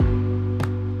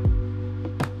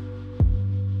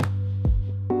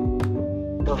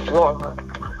Jesus,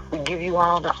 Lord. We give you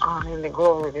all the honor and the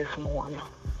glory this morning.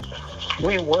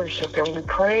 We worship and we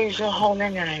praise your holy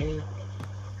name.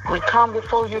 We come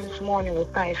before you this morning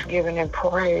with thanksgiving and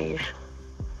praise,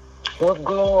 with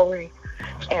glory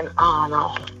and honor.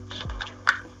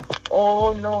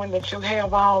 Oh, knowing that you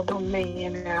have all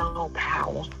dominion and all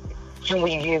power. And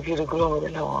we give you the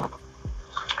glory, Lord.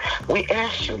 We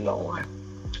ask you, Lord,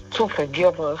 to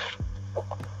forgive us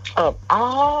of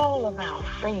all of our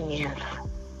sins.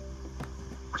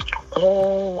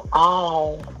 Oh,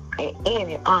 all and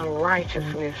any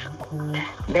unrighteousness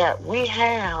that we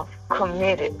have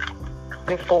committed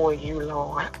before you,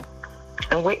 Lord.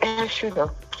 And we ask you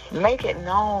to make it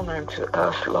known unto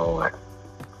us, Lord,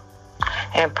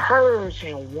 and purge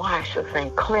and wash us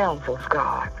and cleanse us,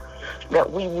 God,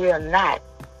 that we will not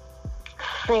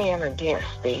sin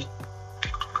against thee.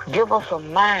 Give us a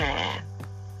mind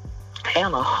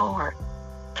and a heart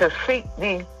to seek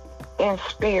thee in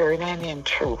spirit and in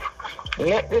truth.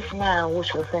 Let this mind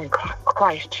which was in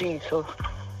Christ Jesus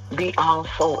be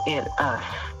also in us.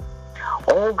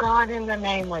 Oh God, in the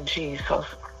name of Jesus,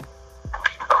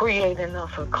 creating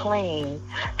us a clean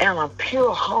and a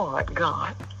pure heart,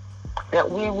 God, that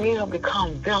we will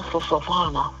become vessels of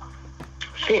honor,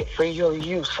 fit for your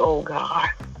use, oh God,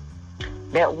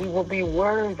 that we will be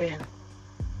worthy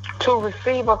to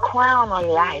receive a crown of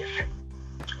life,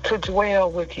 to dwell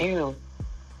with you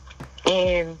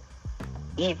in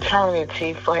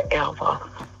eternity forever.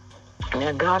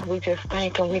 Now, God, we just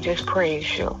thank and we just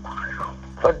praise you.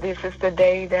 For this is the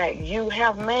day that you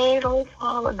have made, oh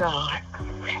Father God,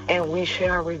 and we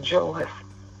shall rejoice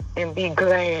and be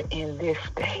glad in this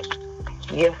day.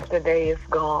 Yesterday is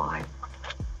gone.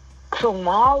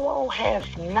 Tomorrow has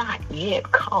not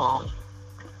yet come.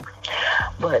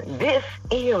 But this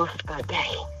is the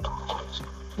day.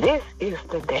 This is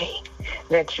the day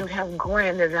that you have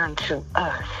granted unto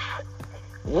us,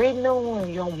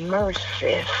 renewing your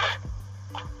mercies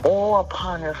all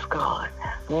upon us, God,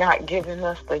 not giving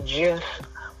us the just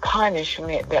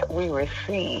punishment that we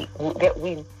receive, that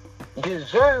we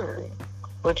deserve,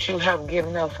 but you have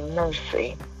given us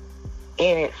mercy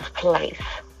in its place.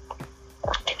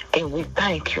 And we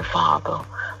thank you, Father,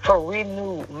 for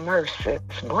renewed mercies,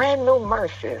 brand new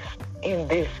mercies in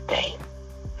this day.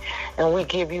 And we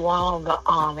give you all the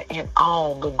honor and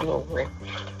all the glory.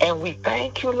 And we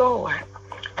thank you, Lord,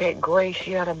 that grace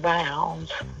yet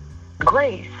abounds.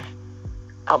 Grace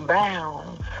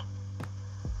abounds.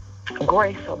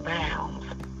 Grace abounds.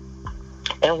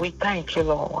 And we thank you,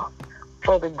 Lord,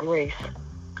 for the grace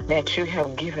that you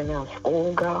have given us,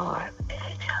 oh God.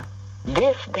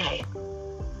 This day,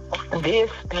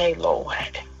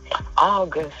 Lord,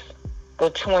 August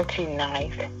the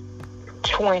 29th,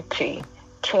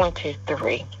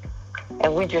 2023.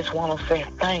 And we just want to say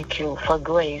thank you for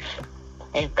grace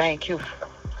and thank you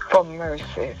for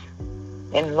mercies.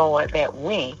 And Lord, that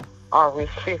we are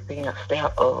recipients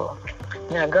thereof.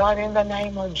 Now, God, in the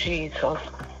name of Jesus,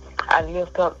 I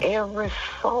lift up every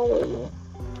soul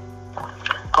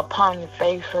upon the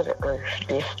face of the earth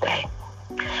this day.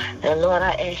 And Lord,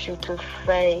 I ask you to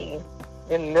save,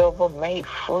 deliver, make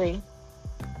free,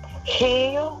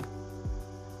 heal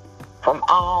from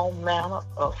all manner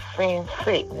of sin,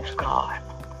 sickness, God.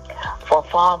 For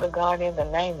Father God, in the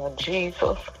name of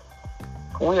Jesus,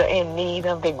 we are in need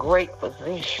of the great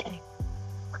physician,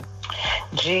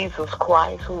 Jesus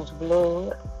Christ, whose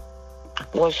blood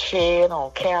was shed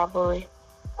on Calvary,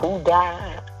 who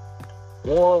died,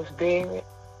 was buried,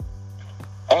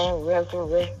 and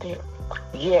resurrected,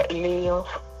 yet live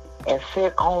and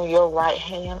sit on your right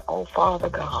hand, oh Father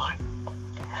God.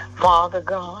 Father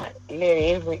God, let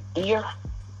every ear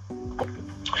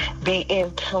be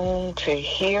in tune to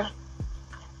hear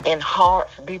and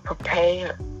hearts be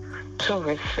prepared to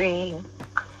receive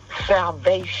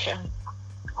salvation,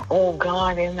 oh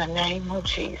God, in the name of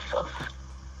Jesus.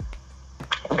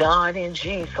 God, in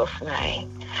Jesus'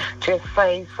 name, just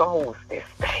save souls this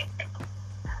day.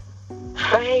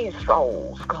 Save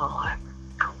souls, God.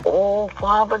 Oh,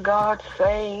 Father God,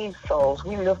 save souls.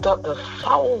 We lift up the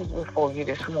souls before you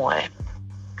this morning.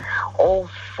 Oh,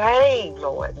 save,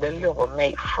 Lord, deliver,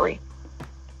 make free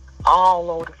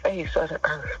all over the face of the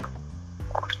earth.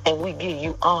 And we give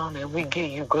you honor, we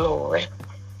give you glory.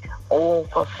 Oh,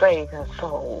 for saving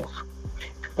souls.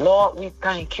 Lord, we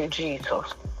thank you,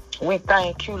 Jesus. We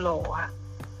thank you, Lord.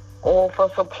 Oh, for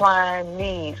supplying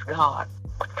needs, God.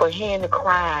 For hearing the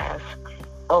cries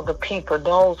of the people,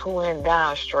 those who are in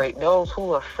dire strait, those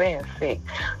who are sin sick,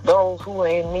 those who are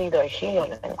in need of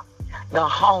healing, the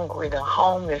hungry, the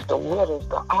homeless, the widows,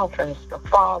 the orphans, the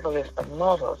fatherless, the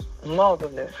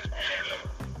motherless.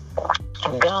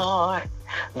 God,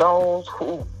 those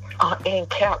who are in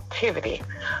captivity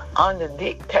under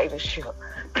dictatorship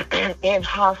in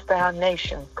hostile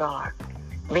nations, God,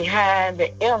 behind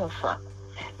the innocent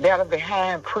that are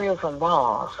behind prison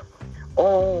bars.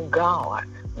 Oh, God,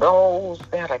 those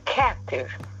that are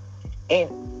captive in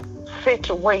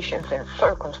situations and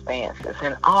circumstances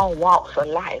in all walks of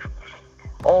life.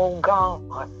 Oh,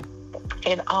 God,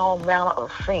 in all manner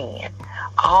of sin,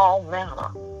 all manner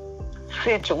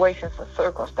situations and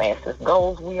circumstances,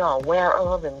 those we are aware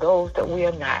of and those that we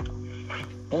are not.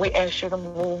 We ask you to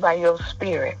move by your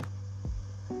spirit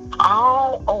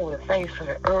all over the face of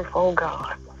the earth, oh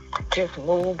God. Just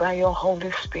move by your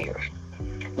Holy Spirit.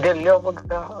 Deliver,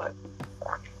 God.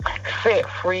 Set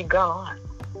free, God.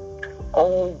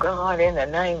 Oh God, in the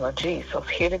name of Jesus,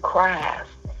 hear the cries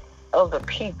of the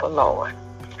people, Lord.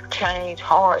 Change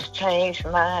hearts, change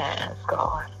minds,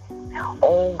 God.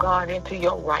 Oh God, into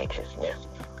your righteousness.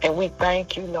 And we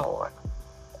thank you, Lord.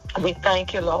 We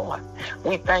thank you, Lord.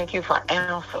 We thank you for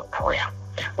answered prayer.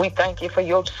 We thank you for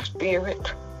your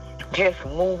spirit just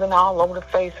moving all over the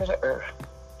face of the earth.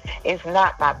 It's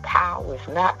not by power, it's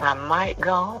not by might,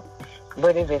 God,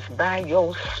 but it is by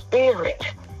your spirit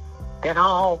that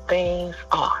all things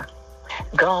are.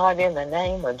 God, in the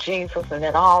name of Jesus, and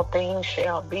that all things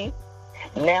shall be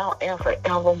now and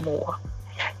forevermore.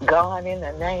 God, in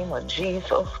the name of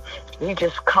Jesus, we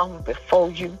just come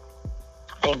before you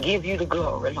and give you the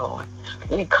glory, Lord.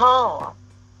 We come,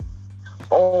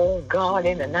 oh God,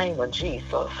 in the name of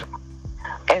Jesus,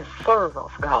 as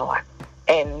servants, God,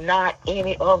 and not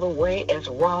any other way as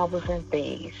robbers and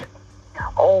thieves.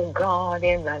 Oh God,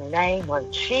 in the name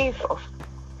of Jesus,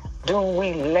 do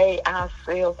we lay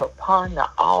ourselves upon the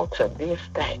altar this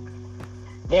day,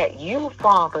 that you,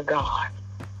 Father God,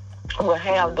 will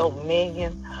have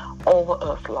dominion over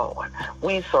us, Lord.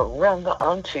 We surrender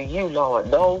unto you, Lord,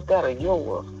 those that are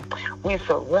yours. We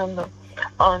surrender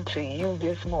unto you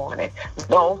this morning.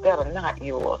 Those that are not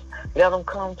yours, let them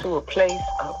come to a place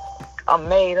of a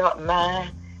made-up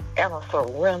mind and a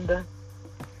surrender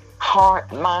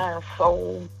heart, mind,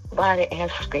 soul, body,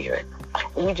 and spirit.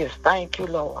 We just thank you,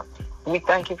 Lord. We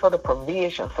thank you for the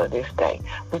provision for this day.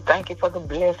 We thank you for the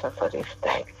blessings for this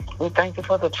day. We thank you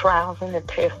for the trials and the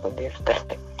tests of this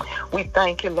day. We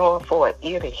thank you, Lord, for an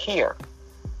ear to hear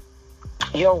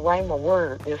your rhema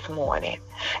word this morning.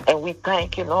 And we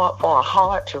thank you, Lord, for a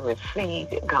heart to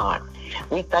receive it, God.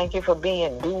 We thank you for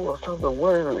being doers of the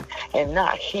word and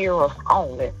not hearers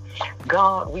only.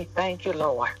 God, we thank you,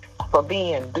 Lord, for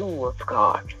being doers,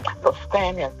 God, for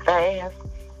standing fast,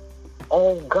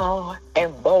 oh God,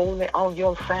 and boldly on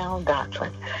your sound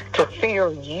doctrine, to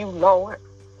fear you, Lord,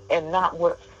 and not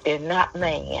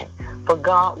man. For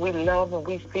God, we love and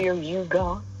we fear you,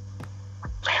 God,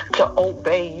 to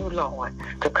obey you, Lord,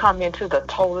 to come into the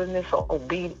totalness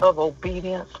of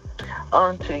obedience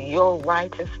unto your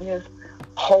righteousness,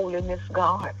 holiness,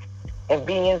 God, and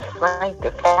being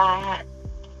sanctified,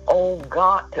 oh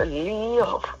God, to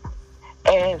live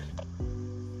as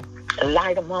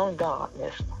light among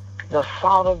darkness, the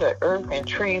salt of the earth and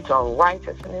trees of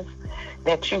righteousness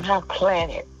that you have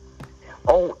planted,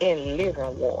 oh, in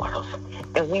living waters.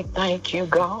 And we thank you,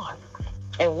 God,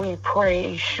 and we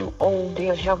praise you, oh,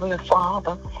 dear Heavenly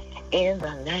Father, in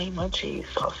the name of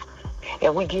Jesus.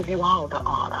 And we give you all the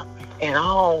honor and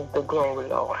all the glory,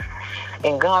 Lord.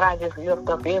 And God, I just lift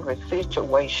up every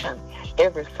situation,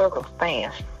 every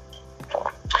circumstance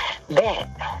that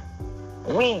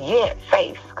we yet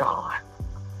face, God.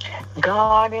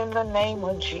 God, in the name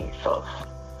of Jesus.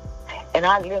 And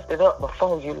I lift it up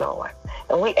before you, Lord.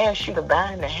 And we ask you to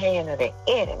bind the hand of the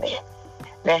enemy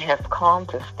that has come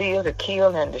to steal, to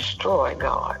kill, and destroy,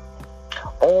 God.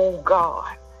 Oh,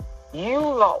 God. You,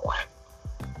 Lord.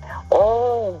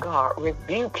 Oh, God.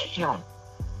 Rebuke him.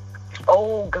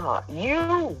 Oh, God.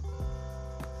 You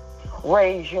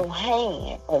raise your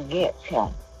hand against him.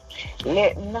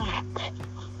 Let not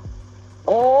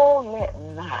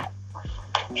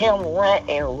him rant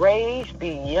and rage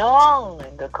beyond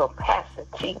the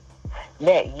capacity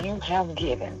that you have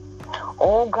given.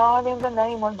 Oh God, in the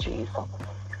name of Jesus,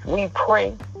 we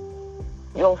pray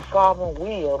your sovereign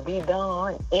will be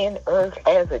done in earth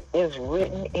as it is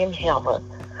written in heaven.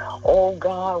 Oh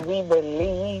God, we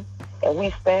believe and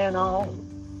we stand on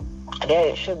that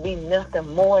it should be nothing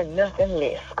more and nothing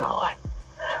less, God.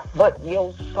 But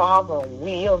your sovereign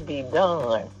will be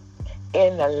done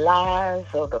in the lives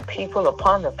of the people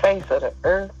upon the face of the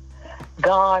earth,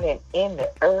 God, and in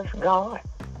the earth, God,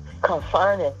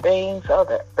 concerning things of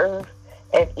the earth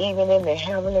and even in the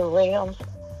heavenly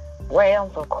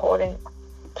realms according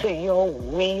to your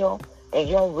will and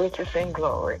your riches and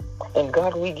glory. And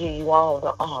God, we give you all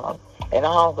the honor and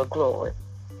all the glory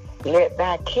Let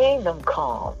thy kingdom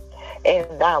come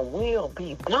and thy will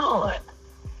be done,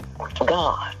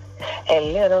 God.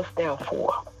 And let us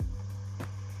therefore,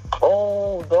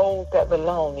 those that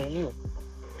belong to you,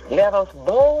 let us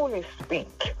boldly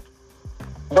speak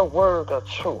the word of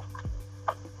truth.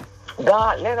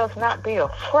 God, let us not be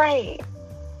afraid,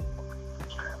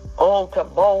 to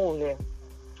boldly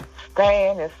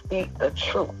stand and speak the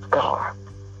truth, God.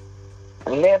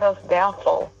 Let us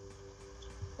therefore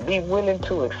be willing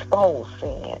to expose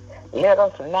sin. Let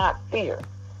us not fear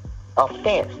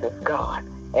offenses, God.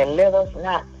 And let us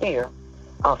not fear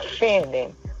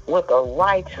offending with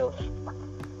righteousness,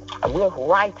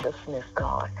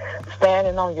 God.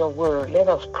 Standing on your word, let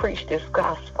us preach this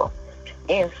gospel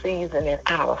in season and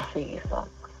out of season.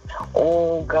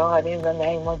 Oh, God, in the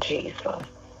name of Jesus,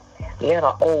 let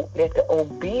the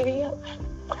obedience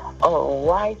of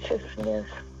righteousness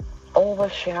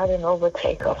overshadow and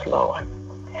overtake us, Lord.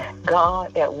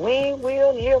 God, that we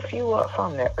will lift you up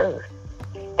from the earth.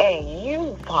 And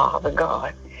you, Father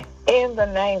God, in the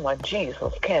name of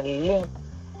Jesus, can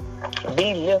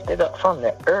be lifted up from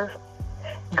the earth,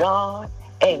 God,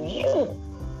 and you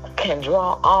can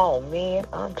draw all men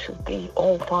unto thee,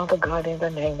 oh Father God, in the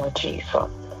name of Jesus.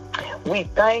 We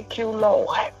thank you,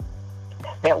 Lord,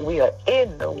 that we are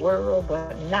in the world,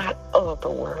 but not of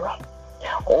the world.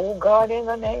 Oh God, in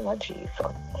the name of Jesus,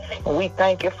 we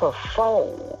thank you for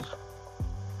souls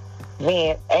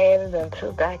being added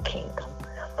unto thy kingdom,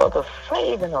 for the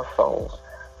saving of souls,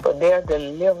 for their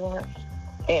deliverance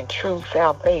and true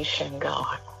salvation,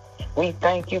 God. We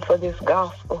thank you for this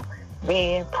gospel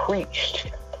being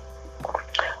preached.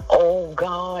 Oh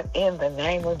God, in the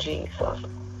name of Jesus.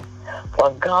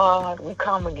 For God, we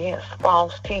come against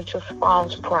false teachers,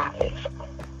 false prophets.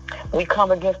 We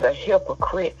come against the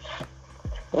hypocrites.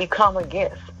 We come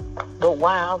against the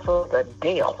wiles of the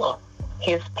devil,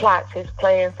 his plots, his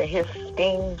plans, and his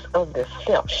schemes of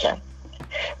deception.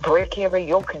 Break every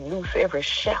yoke and loose every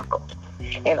shackle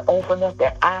and open up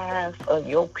the eyes of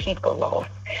your people, Lord.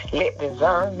 Let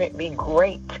discernment be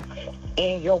great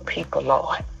in your people,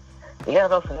 Lord.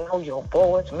 Let us know your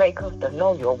voice. Make us to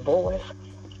know your voice,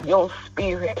 your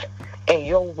spirit, and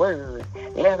your word.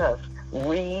 Let us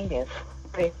read and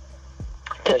study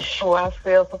to show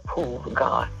ourselves approved,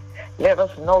 God. Let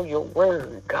us know your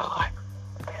word, God.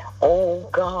 Oh,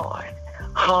 God.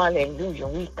 Hallelujah.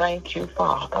 We thank you,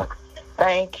 Father.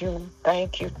 Thank you for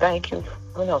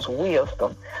giving us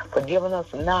wisdom, for giving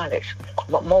us knowledge.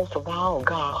 But most of all,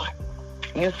 God,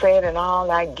 you said in all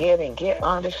I get and get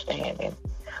understanding.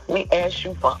 We ask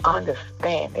you for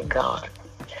understanding, God,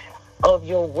 of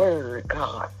your word,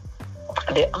 God.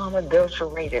 The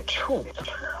unadulterated truth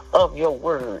of your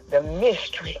word, the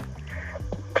mystery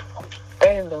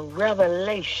and the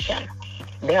revelation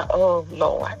thereof,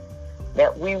 Lord,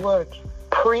 that we will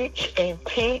preach and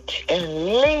teach and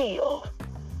live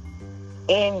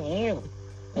in you,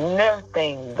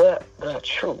 nothing but the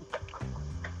truth.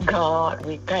 God,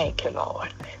 we thank you,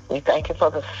 Lord. We thank you for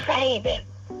the saving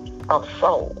of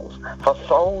souls, for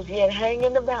souls yet hang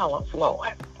in the balance,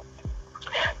 Lord.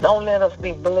 Don't let us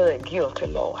be blood guilty,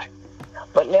 Lord,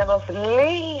 but let us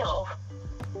live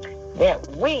that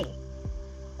we,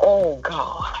 oh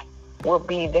God, will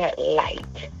be that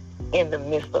light in the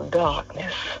midst of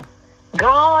darkness.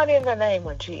 God, in the name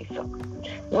of Jesus,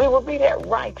 we will be that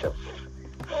righteous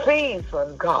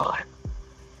season, God.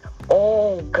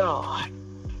 Oh, God.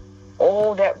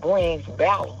 Oh, that brings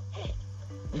balance,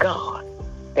 God.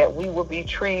 That we will be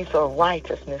trees of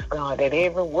righteousness, God. That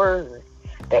every word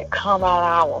that come out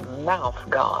of our mouth,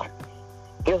 God,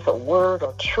 is a word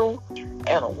of truth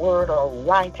and a word of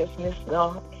righteousness,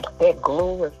 God. That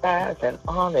glorifies and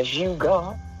honors you,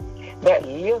 God. That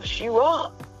lifts you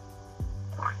up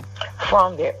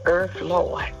from the earth,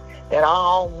 Lord, that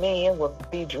all men will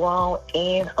be drawn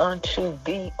in unto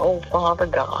thee, O Father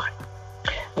God.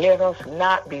 Let us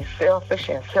not be selfish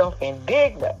and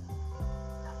self-indignant,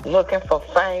 looking for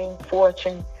fame,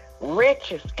 fortune,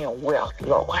 riches, and wealth,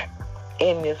 Lord,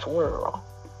 in this world.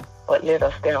 But let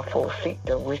us therefore seek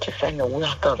the riches and the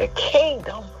wealth of the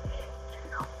kingdom,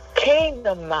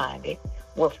 kingdom-minded,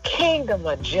 with kingdom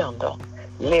agenda,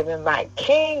 living by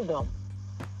kingdom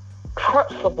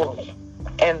principles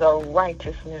and the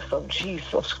righteousness of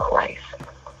Jesus Christ.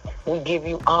 We give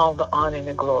you all the honor and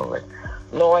the glory.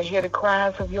 Lord, hear the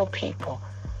cries of your people.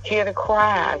 Hear the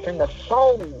cries and the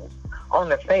souls on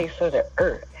the face of the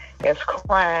earth that's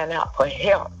crying out for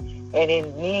help and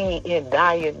in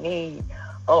dire need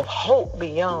of hope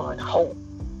beyond hope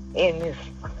in this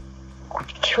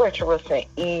treacherous and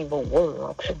evil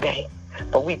world today.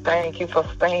 But we thank you for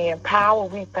staying power.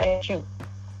 We thank you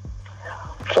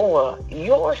for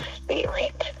your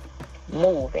spirit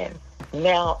moving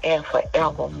now and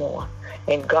forevermore.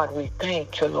 And God, we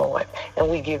thank you, Lord, and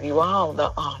we give you all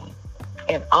the honor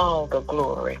and all the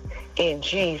glory. In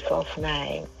Jesus'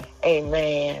 name,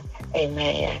 amen,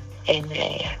 amen,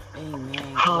 amen.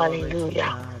 Amen.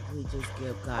 Hallelujah. We just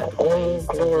give God the praise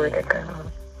Glory today. to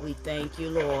God. We thank you,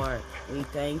 Lord. We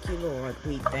thank you, Lord.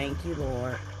 We thank you,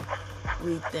 Lord.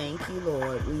 We thank you,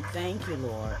 Lord. We thank you,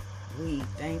 Lord. We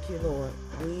thank you, Lord.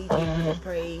 We give you the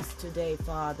praise today,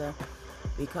 Father,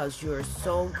 because you're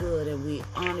so good, and we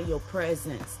honor your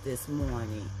presence this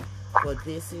morning. For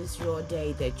this is your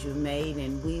day that you made,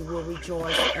 and we will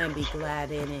rejoice and be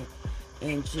glad in it.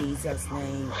 In Jesus'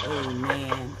 name,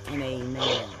 amen and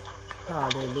amen.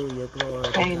 Hallelujah.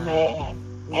 Glory to God.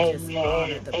 We just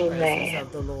honor the presence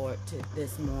of the Lord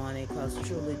this morning, because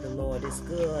truly the Lord is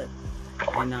good.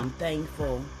 And I'm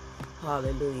thankful,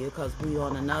 hallelujah, because we're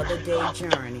on another day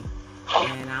journey.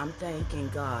 And I'm thanking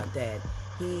God that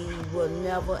he will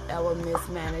never, ever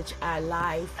mismanage our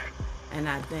life. And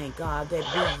I thank God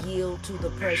that we yield to the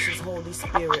precious Holy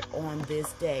Spirit on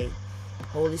this day.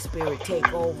 Holy Spirit,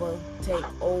 take over, take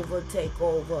over, take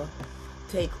over.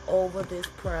 Take over this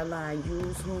prayer line.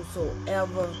 Use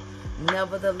whosoever.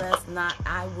 Nevertheless, not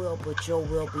I will, but your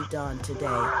will be done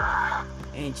today.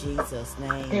 In Jesus'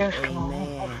 name,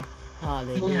 amen.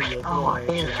 Hallelujah, glory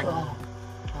to God.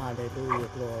 Hallelujah,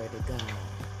 glory to God.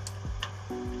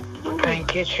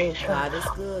 Thank you, Jesus. God is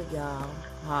good, y'all.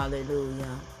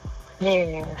 Hallelujah.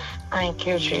 Yes, thank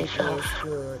you, Jesus. He is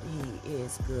good. He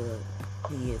is good.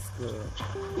 He is good.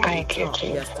 Thank you, Jesus. We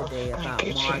talked yesterday about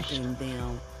marking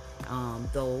them.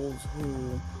 Those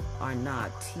who are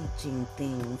not teaching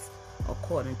things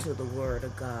according to the word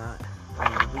of God.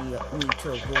 We need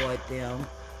to avoid them.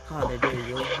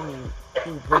 Hallelujah.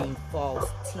 Who bring false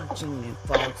teaching and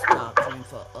false doctrine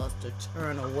for us to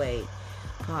turn away.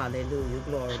 Hallelujah.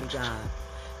 Glory to God.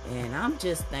 And I'm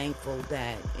just thankful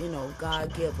that,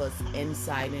 God give us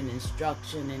insight and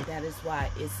instruction. And that is why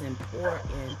it's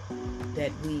important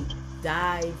that we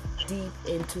dive deep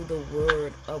into the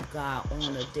word of God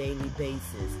on a daily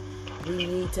basis. We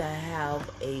need to have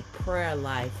a prayer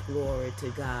life, glory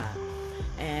to God.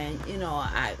 And,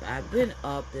 I've been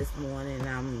up this morning and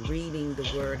I'm reading the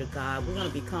word of God. We're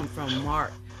going to come from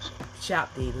Mark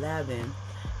chapter 11.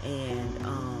 And,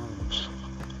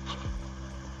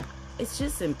 it's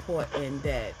just important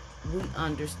that we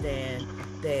understand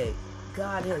that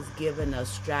God has given us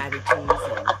strategies, and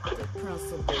the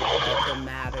principle of the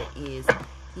matter is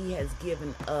he has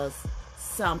given us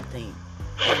something,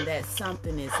 and that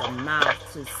something is a mouth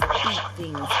to speak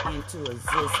things into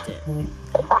existence.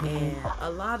 And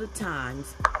a lot of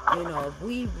times, if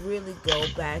we really go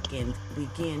back and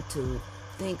begin to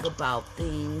think about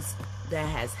things that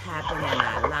has happened in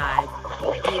our life,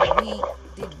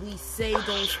 did we say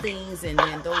those things and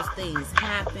then those things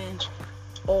happen,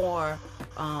 or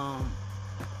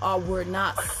we're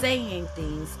not saying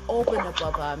things, open up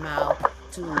of our mouth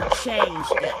to change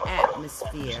the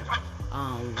atmosphere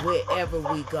wherever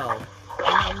we go. And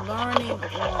I'm learning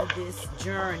on this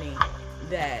journey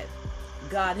that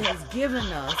God has given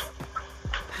us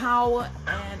power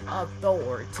and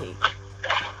authority.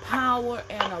 Power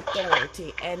and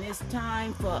authority. And it's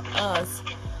time for us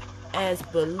as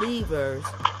believers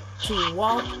to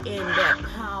walk in that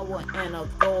power and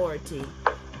authority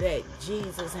that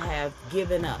Jesus has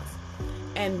given us.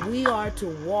 And we are to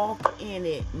walk in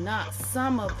it, not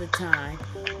some of the time,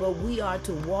 but we are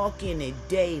to walk in it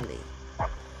daily.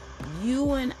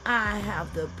 You and I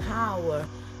have the power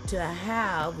to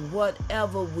have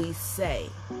whatever we say.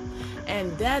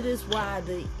 And that is why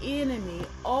the enemy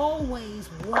always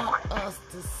wants us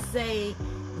to say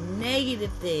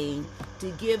negative things to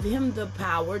give him the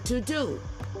power to do.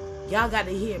 Y'all got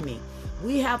to hear me.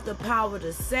 We have the power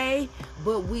to say,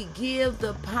 but we give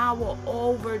the power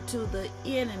over to the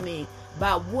enemy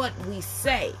by what we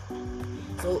say.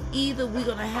 So either we're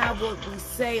going to have what we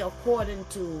say according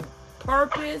to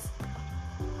purpose,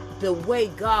 the way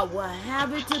God will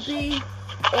have it to be,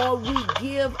 or we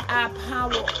give our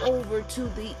power over to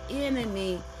the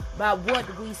enemy by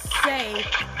what we say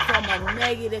from a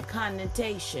negative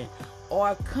connotation,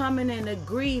 or coming in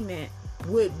agreement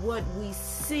with what we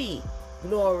see.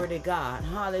 Glory to God.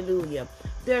 Hallelujah.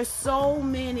 There's so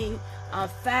many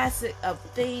facets of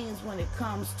things when it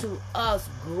comes to us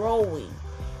growing.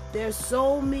 There's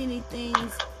so many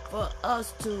things for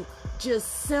us to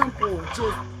just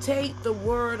take the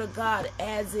word of God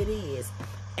as it is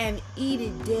and eat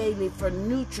it daily for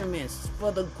nutriments,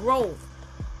 for the growth.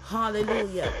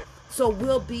 Hallelujah. So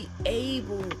we'll be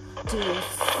able to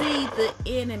see the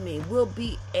enemy. We'll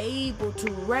be able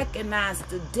to recognize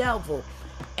the devil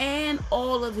and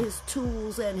all of his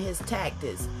tools and his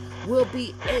tactics will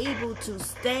be able to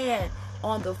stand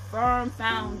on the firm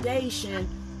foundation,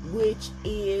 which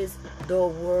is the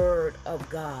Word of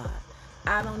God.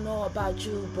 I don't know about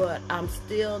you, but I'm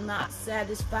still not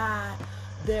satisfied.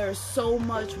 There's so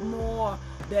much more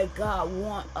that God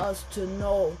wants us to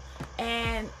know,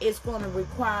 and it's going to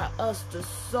require us to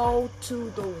sow to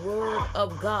the Word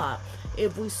of God.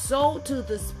 If we sow to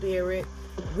the Spirit,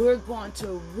 we're going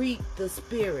to reap the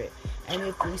Spirit. And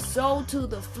if we sow to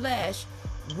the flesh,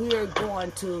 we're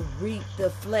going to reap the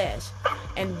flesh.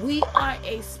 And we are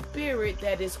a spirit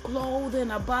that is clothed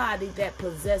in a body that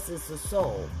possesses a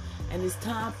soul. And it's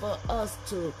time for us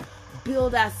to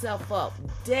build ourselves up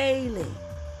daily.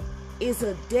 It's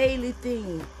a daily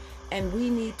thing. And we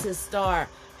need to start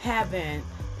having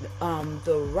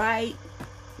the right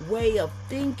way of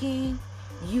thinking,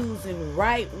 using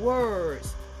right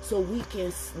words, so we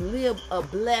can live a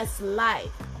blessed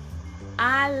life.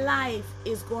 Our life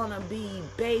is going to be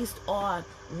based on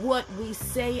what we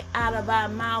say out of our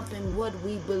mouth and what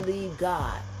we believe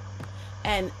God.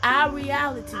 And our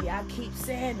reality, I keep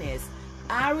saying this,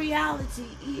 our reality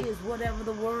is whatever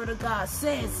the Word of God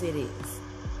says it is.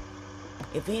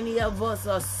 If any of us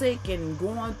are sick and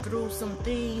going through some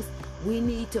things, we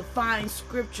need to find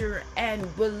scripture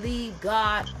and believe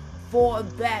God for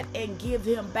that and give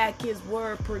him back his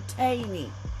word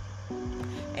pertaining.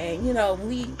 And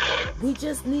we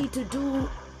just need to do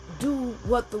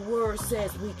what the word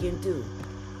says we can do,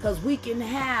 because we can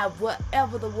have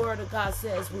whatever the Word of God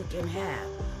says we can have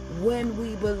when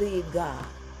we believe God.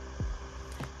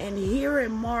 And here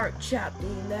in Mark chapter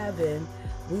 11,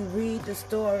 we read the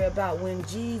story about when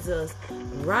Jesus,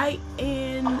 right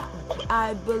in,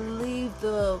 I believe,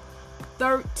 the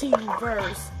 13th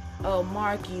verse of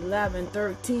Mark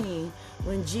 11:13,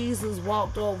 when Jesus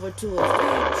walked over to a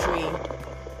fig tree.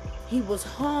 He was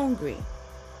hungry,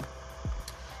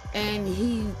 and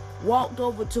he walked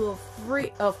over to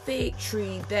a fig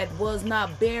tree that was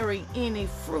not bearing any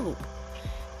fruit.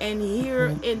 And here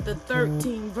in the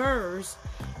 13th verse,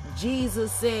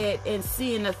 Jesus said, and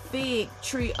seeing a fig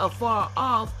tree afar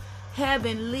off,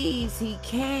 having leaves, he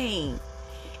came,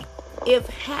 if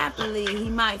happily he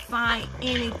might find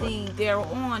anything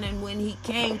thereon. And when he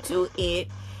came to it,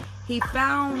 he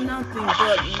found nothing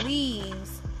but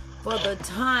leaves, for the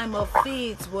time of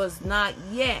figs was not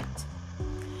yet.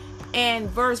 And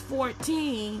verse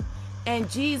 14, and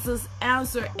Jesus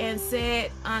answered and said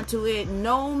unto it,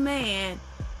 no man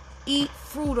eat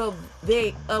fruit of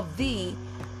thee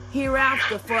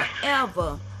hereafter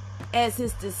forever. As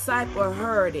his disciple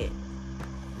heard it.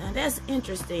 Now that's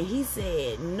interesting. He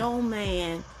said, no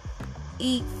man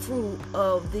eat fruit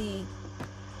of thee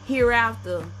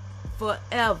hereafter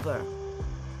forever.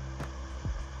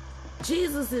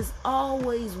 Jesus is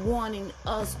always wanting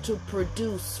us to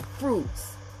produce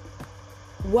fruits.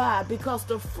 Why? Because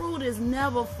the fruit is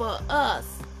never for us.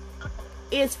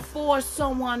 It's for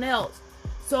someone else.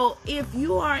 So if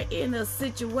you are in a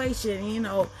situation,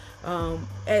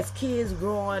 as kids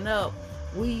growing up,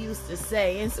 we used to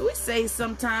say, and so we say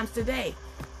sometimes today,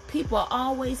 people are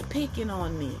always picking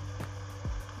on me.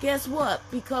 Guess what?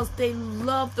 Because they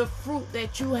love the fruit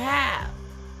that you have.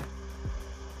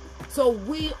 So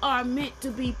we are meant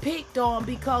to be picked on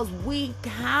because we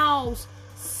house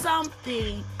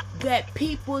something that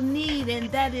people need, and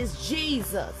that is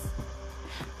Jesus.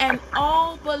 And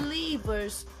all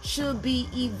believers should be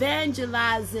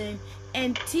evangelizing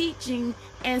and teaching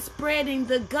and spreading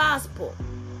the gospel.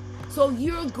 So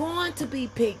you're going to be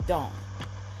picked on.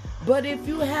 But if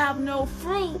you have no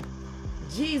fruit,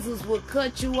 Jesus will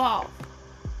cut you off.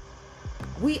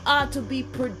 We ought to be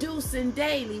producing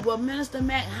daily. Well, Minister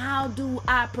Mac, how do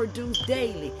I produce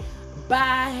daily?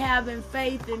 By having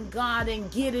faith in God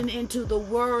and getting into the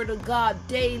Word of God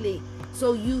daily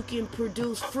so you can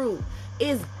produce fruit.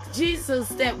 It's Jesus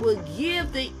that will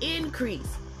give the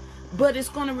increase, but it's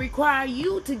going to require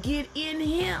you to get in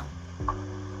Him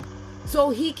so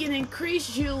He can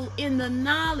increase you in the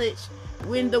knowledge,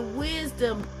 in the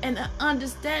wisdom and the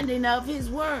understanding of His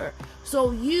Word.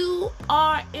 So you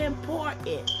are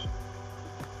important.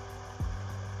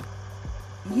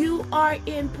 You are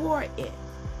important.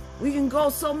 We can go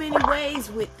so many ways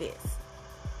with this.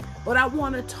 What I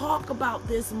want to talk about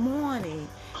this morning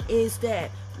is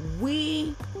that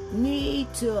we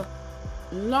need to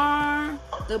learn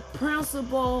the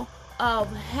principle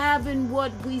of having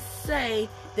what we say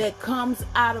that comes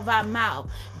out of our mouth.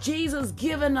 Jesus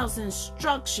giving us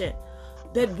instruction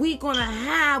that we're going to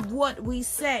have what we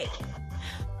say.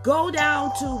 Go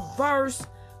down to verse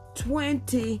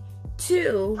 22.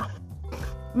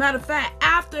 Matter of fact,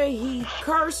 after he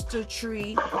cursed the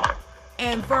tree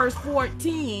And verse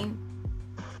 14,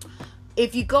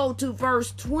 if you go to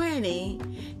verse 20,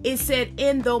 it said,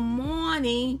 in the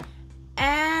morning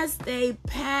as they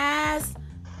passed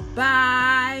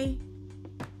by,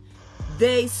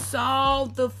 they saw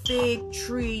the fig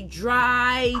tree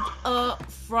dried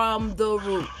up from the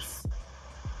roots.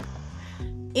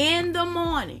 In the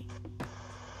morning.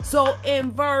 So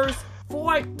in verse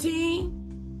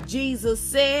 14, Jesus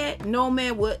said, no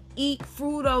man will eat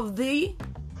fruit of thee.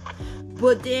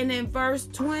 But then in verse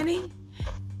 20,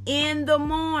 in the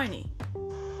morning,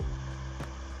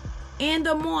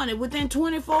 within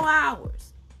 24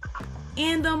 hours,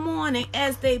 in the morning,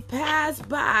 as they passed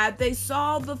by, they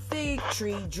saw the fig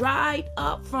tree dried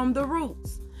up from the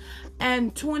roots.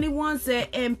 And 21 said,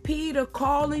 and Peter,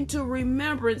 calling to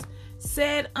remembrance,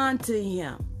 said unto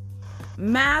him,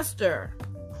 Master,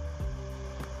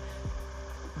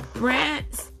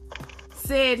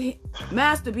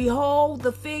 behold,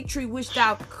 the fig tree which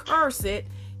thou cursest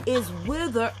is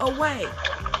withered away.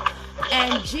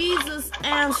 And Jesus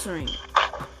answering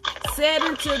said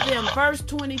unto them, verse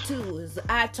 22 is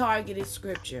our targeted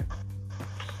scripture.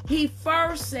 He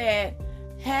first said,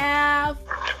 have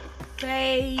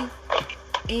faith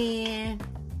in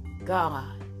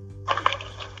God.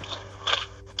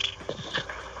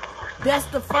 That's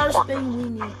the first thing we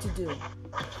need to do.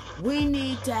 We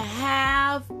need to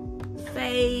have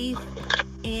faith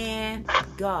in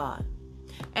God.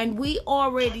 And we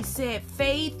already said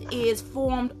faith is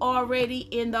formed already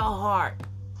in the heart.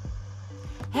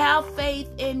 Have faith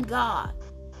in God.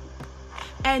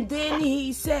 And then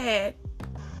he said,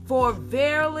 for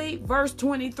verily, verse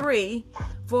 23,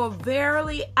 for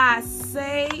verily I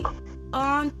say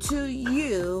unto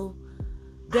you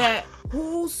that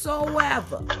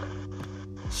whosoever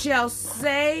shall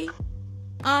say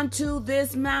unto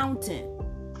this mountain,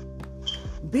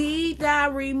 be thou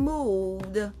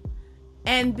removed,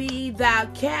 and be thou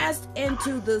cast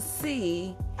into the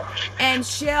sea, and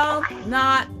shall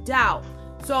not doubt.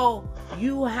 So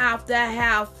you have to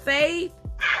have faith,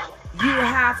 you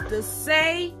have to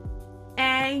say,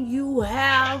 and you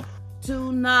have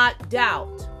to not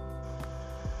doubt.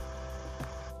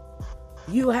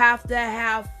 You have to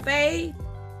have faith,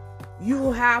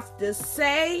 you have to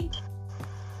say,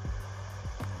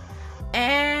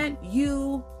 and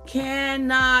you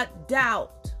cannot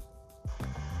doubt.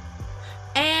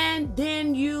 And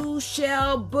then you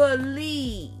shall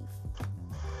believe.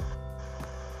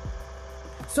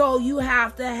 So you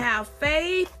have to have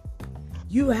faith,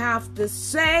 you have to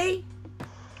say,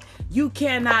 you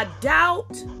cannot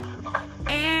doubt,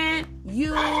 and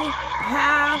you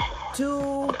have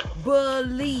to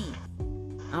believe.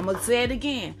 I'm going to say it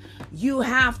again. You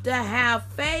have to have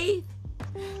faith,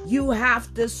 you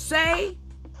have to say,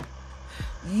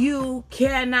 you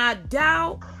cannot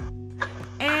doubt,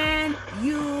 and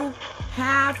you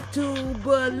have to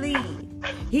believe.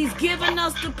 He's given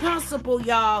us the principle,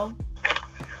 y'all.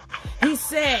 He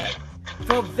said,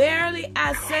 for verily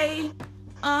I say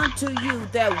unto you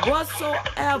that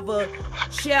whosoever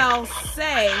shall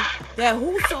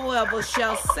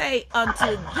say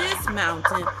unto this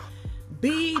mountain,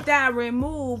 be thou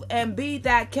removed and be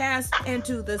thou cast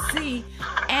into the sea,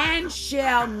 and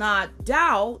shall not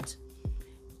doubt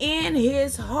in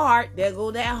his heart. There go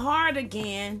that heart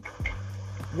again.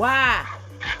 Why?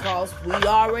 Because we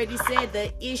already said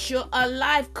the issue of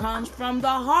life comes from the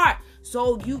heart.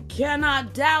 So you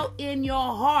cannot doubt in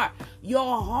your heart.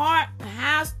 Your heart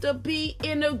has to be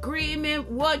in agreement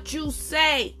with what you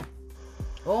say.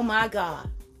 Oh my God.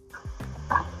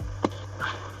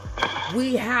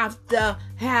 We have to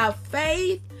have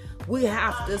faith. We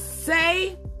have to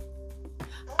say.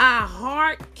 Our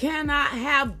heart cannot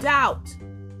have doubt.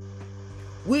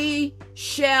 We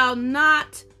shall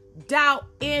not doubt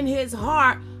in his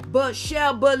heart, but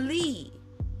shall believe.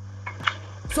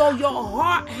 So your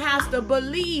heart has to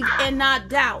believe and not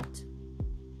doubt.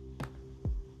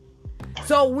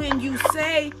 So when you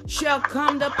say shall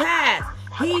come to pass,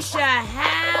 he shall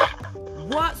have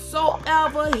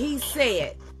whatsoever he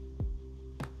said.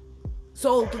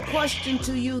 So the question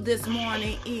to you this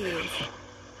morning is,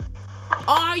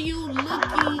 are you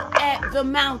looking at the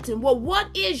mountain? Well, what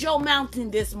is your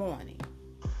mountain this morning?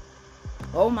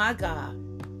 Oh my God.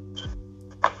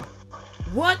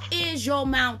 What is your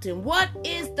mountain? What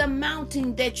is the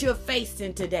mountain that you're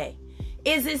facing today?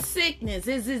 Is it sickness?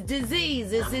 Is it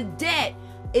disease? Is it debt?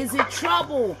 Is it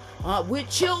trouble with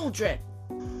children?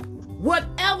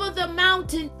 Whatever the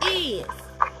mountain is,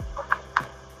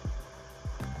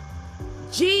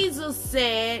 Jesus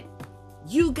said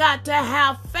you got to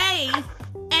have faith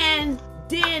and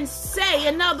then say,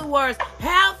 in other words,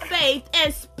 have faith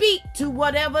and speak to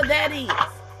whatever that is.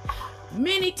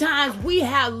 Many times we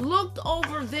have looked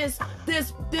over this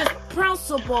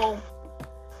principle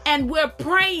and we're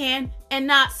praying and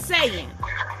not saying.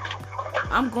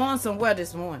 I'm going somewhere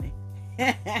this morning.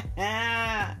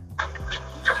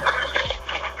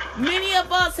 Many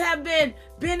of us have been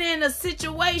in a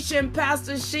situation,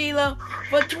 Pastor Sheila,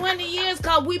 for 20 years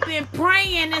because we've been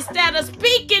praying instead of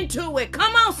speaking to it.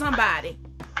 Come on, somebody.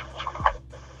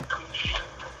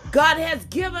 God has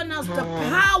given us the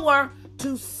power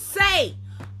to say.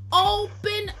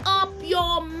 Open up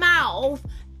your mouth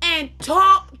and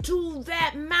talk to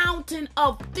that mountain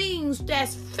of things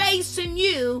that's facing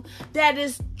you, that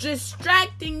is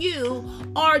distracting you,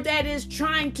 or that is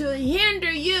trying to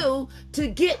hinder you to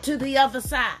get to the other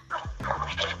side.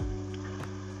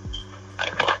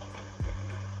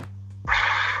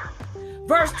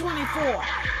 Verse 24,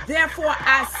 therefore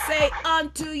I say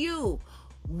unto you,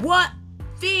 what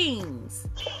things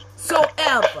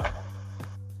soever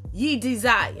ye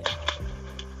desire,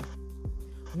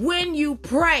 when you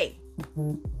pray.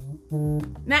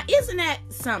 Now, isn't that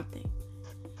something?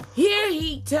 Here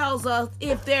he tells us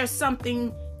if there's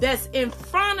something that's in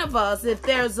front of us, if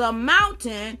there's a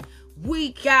mountain,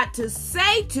 we got to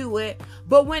say to it.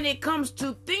 But when it comes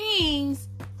to things,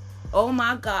 oh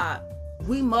my God,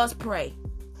 we must pray.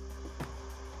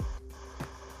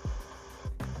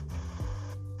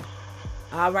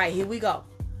 All right, here we go.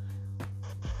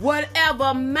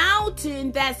 Whatever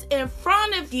mountain that's in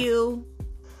front of you,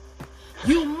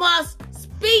 you must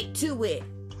speak to it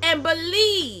and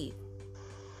believe.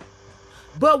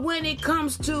 But when it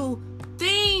comes to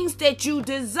things that you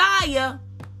desire,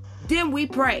 then we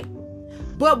pray.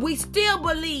 But we still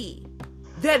believe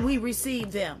that we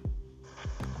receive them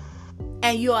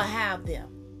and you'll have them.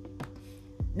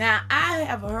 Now, I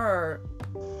have heard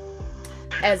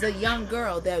as a young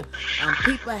girl that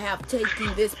people have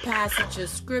taken this passage of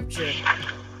scripture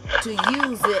to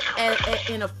use it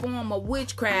in a form of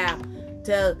witchcraft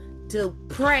to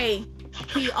pray,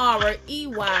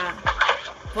 P-R-E-Y,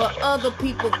 for other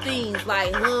people things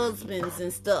like husbands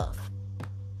and stuff.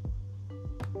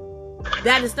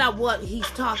 That is not what he's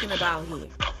talking about here.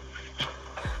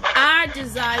 Our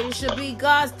desire should be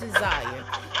God's desire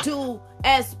to,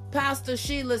 as Pastor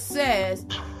Sheila says,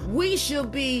 we should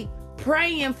be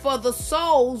praying for the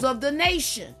souls of the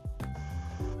nation.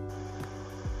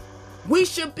 We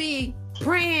should be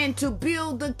praying to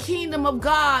build the kingdom of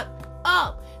God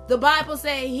up. The Bible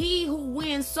says he who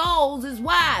wins souls is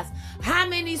wise. How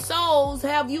many souls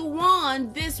have you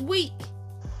won this week,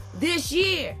 this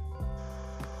year?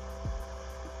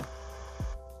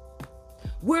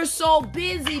 We're so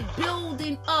busy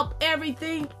building up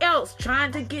everything else,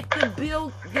 trying to get to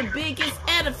build the biggest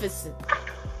edifices,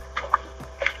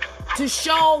 to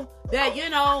show that, you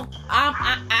know,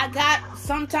 I got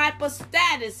some type of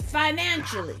status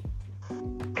financially.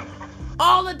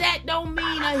 All of that don't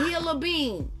mean a hill of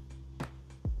beans.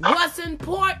 What's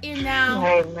important now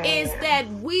is that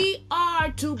we are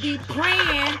to be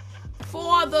praying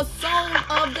for the soul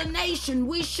of the nation.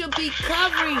 We should be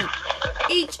covering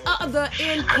each other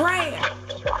in prayer.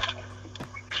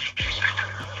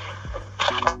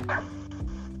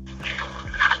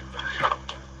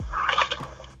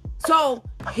 So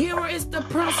here is the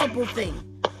principal thing.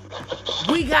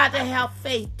 We got to have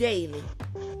faith daily.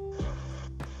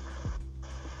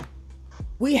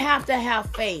 We have to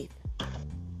have faith.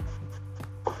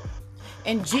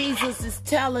 And Jesus is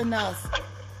telling us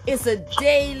it's a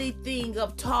daily thing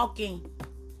of talking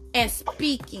and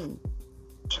speaking.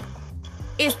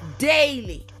 It's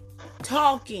daily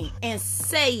talking and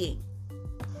saying.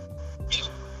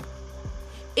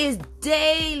 It's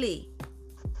daily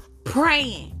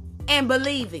praying and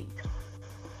believing.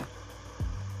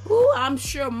 Ooh, I'm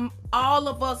sure all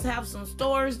of us have some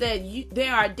stories that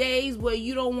there are days where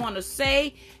you don't want to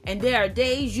say, and there are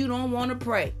days you don't want to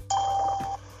pray.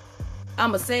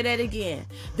 I'm going to say that again.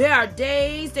 There are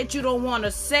days that you don't want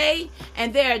to say,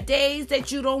 and there are days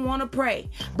that you don't want to pray.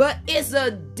 But it's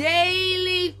a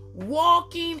daily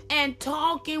walking and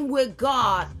talking with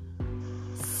God,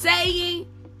 saying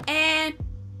and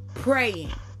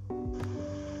praying.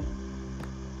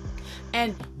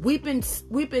 And we've been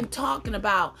talking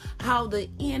about how the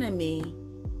enemy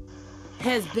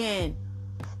has been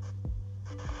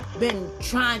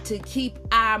trying to keep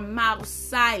our mouths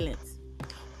silent,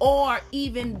 or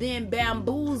even been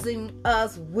bamboozling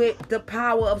us with the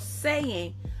power of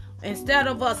saying, instead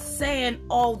of us saying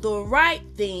all the right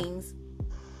things,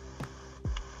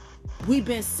 we've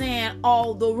been saying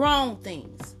all the wrong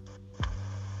things.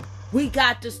 We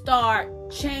got to start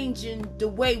changing the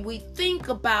way we think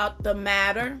about the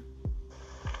matter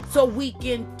so we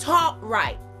can talk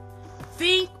right,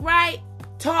 think right,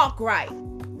 talk right,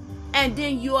 and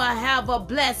then you'll have a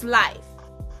blessed life.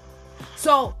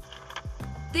 So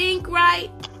think right,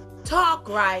 talk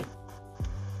right,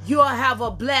 you'll have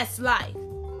a blessed life.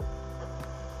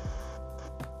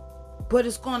 But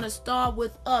it's going to start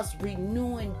with us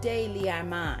renewing daily our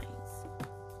minds.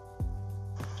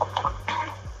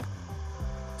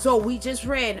 So we just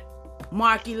read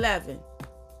Mark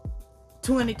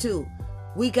 11:22.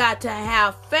 We got to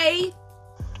have faith,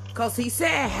 because he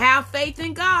said, have faith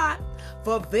in God.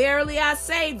 For verily I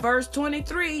say, verse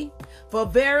 23, for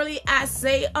verily I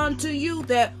say unto you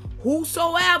that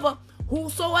whosoever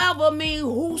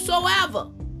means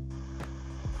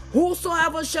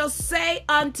whosoever shall say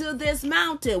unto this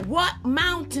mountain. What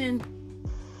mountain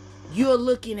you're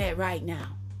looking at right now?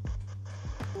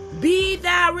 Be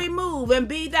thou removed and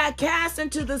be thou cast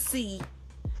into the sea,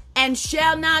 and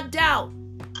shall not doubt.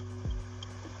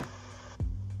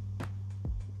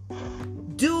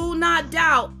 Do not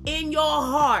doubt in your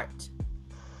heart,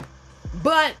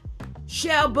 but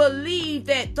shall believe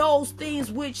that those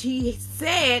things which he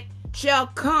said shall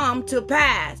come to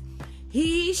pass.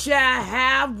 He shall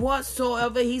have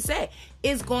whatsoever he said.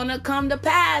 It's going to come to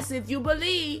pass if you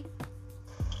believe.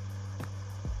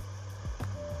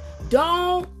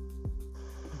 Don't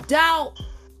doubt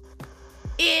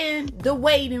in the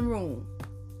waiting room.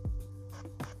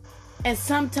 And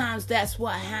sometimes that's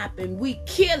what happens. We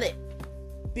kill it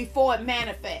before it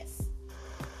manifests.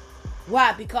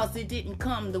 Why? Because it didn't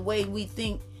come the way we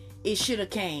think it should have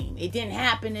came. It didn't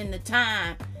happen in the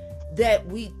time that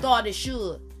we thought it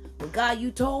should. But God,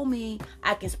 you told me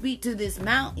I can speak to this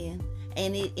mountain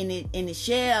and it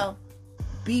shall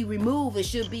be removed. It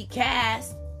should be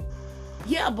cast.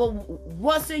 Yeah, but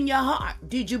what's in your heart?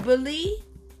 Did you believe?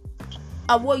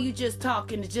 Or were you just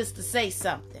talking just to say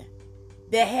something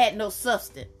that had no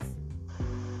substance?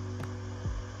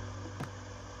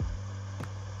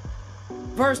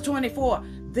 Verse 24,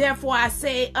 therefore I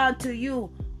say unto you,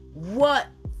 what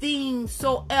things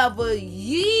soever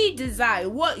ye desire,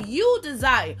 what you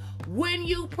desire, when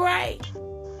you pray,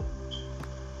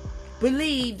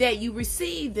 believe that you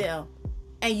receive them,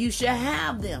 and you shall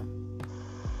have them.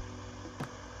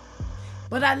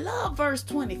 But I love verse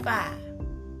 25.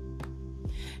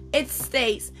 It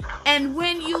states, and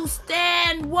when you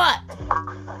stand what?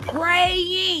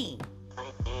 Praying.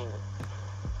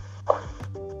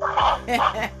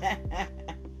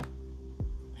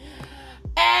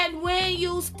 And when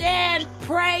you stand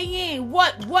praying,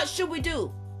 what should we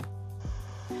do?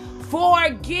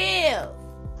 Forgive.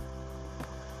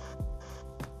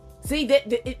 See,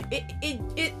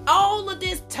 it all of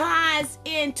this ties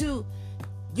into,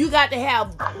 you got to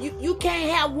have, you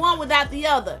can't have one without the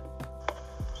other.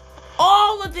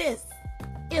 All of this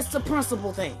is the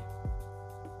principal thing.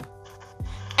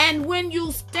 And when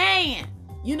you stand,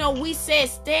 you know, we said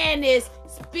stand is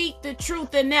speak the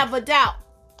truth and never doubt.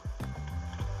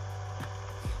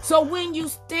 So when you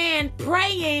stand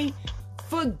praying,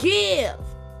 forgive.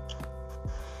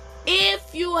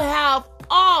 If you have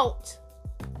aught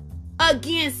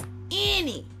against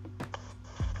any,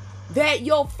 that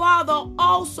your Father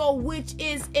also which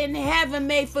is in heaven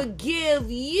may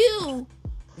forgive you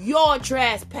your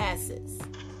trespasses.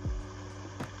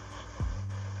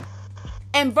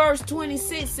 And verse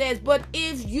 26 says, but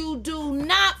if you do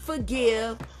not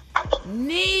forgive,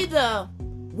 neither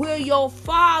will your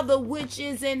Father which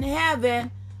is in heaven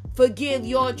forgive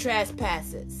your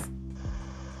trespasses.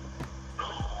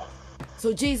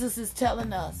 So Jesus is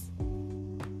telling us,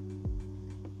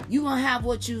 you're going to have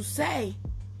what you say,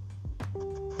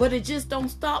 but it just don't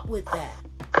stop with that.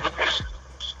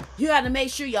 You got to make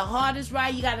sure your heart is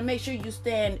right. You got to make sure you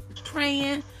stand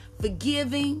praying,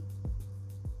 forgiving,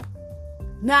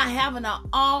 not having an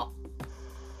ought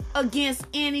against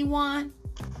anyone.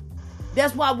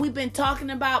 That's why we've been talking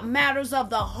about matters of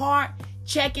the heart,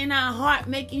 checking our heart,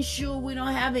 making sure we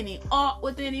don't have any ought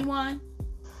with anyone.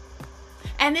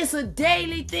 And it's a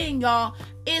daily thing, y'all.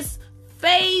 It's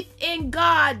faith in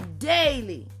God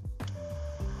daily.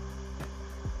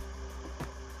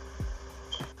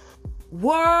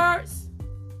 Words,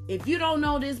 if you don't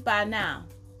know this by now,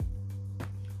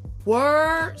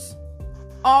 words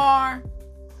are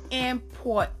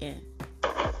important.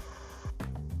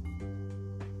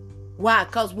 Why?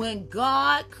 Because when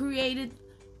God created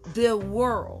the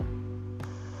world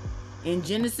in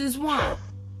Genesis 1,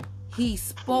 he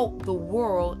spoke the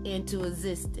world into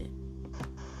existence.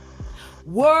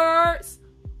 Words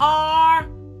are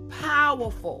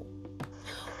powerful.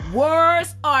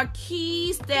 Words are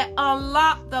keys that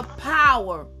unlock the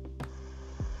power.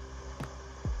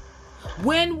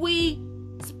 When we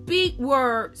speak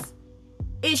words,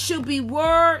 It should be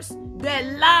words that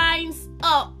lines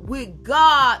up with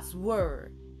God's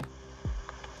word.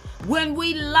 When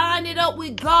we line it up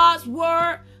with God's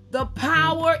word, the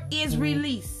power is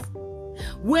released.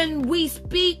 When we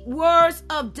speak words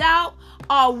of doubt,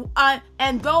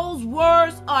 and those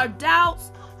words or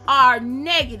doubts are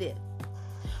negative,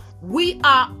 we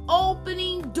are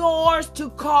opening doors to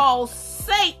cause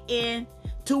Satan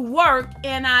to work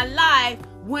in our life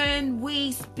when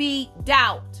we speak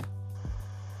doubt.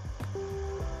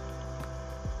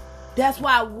 That's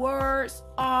why words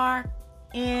are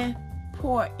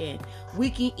important. We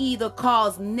can either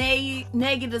cause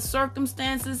negative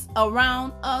circumstances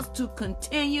around us to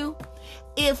continue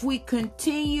if we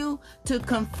continue to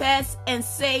confess and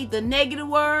say the negative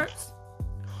words,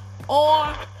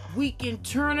 or we can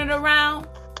turn it around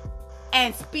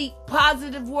and speak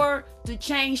positive word to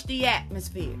change the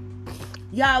atmosphere.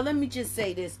 Y'all, let me just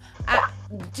say this.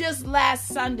 Just last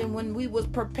Sunday when we was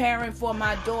preparing for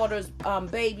my daughter's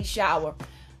baby shower,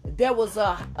 there was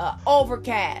a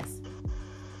overcast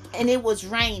and it was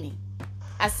raining.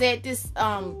 I said this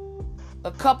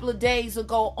a couple of days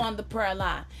ago on the prayer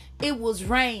line. It was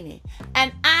raining.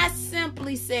 And I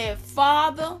simply said,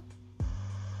 Father,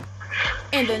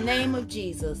 in the name of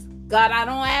Jesus, God, I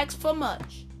don't ask for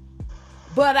much,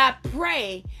 but I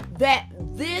pray that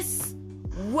this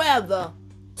weather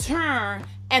turn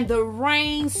and the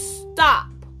rain stop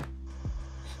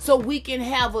so we can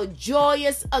have a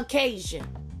joyous occasion.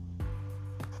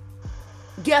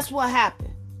 Guess what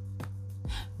happened?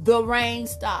 The rain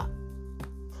stopped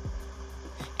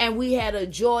and we had a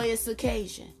joyous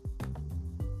occasion.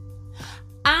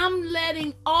 I'm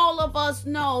letting all of us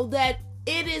know that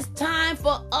it is time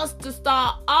for us to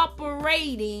start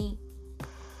operating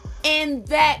in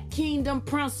that kingdom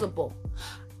principle.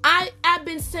 I've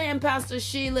been saying, Pastor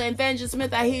Sheila and Evangelist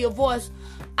Smith, I hear your voice.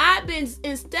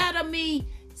 Instead of me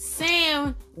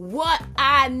saying what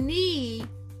I need,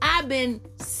 I've been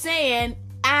saying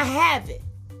I have it.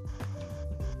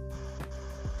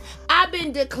 I've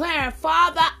been declaring,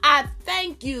 Father, I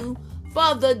thank you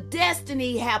for the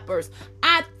destiny helpers.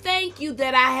 I thank you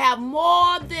that I have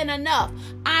more than enough.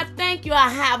 I thank you I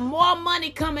have more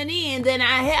money coming in than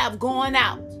I have going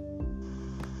out.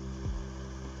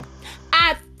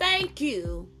 I thank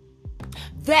you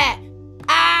that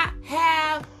I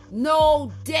have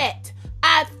no debt.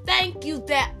 I thank you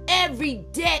that every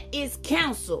debt is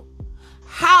canceled.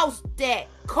 House debt,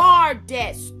 car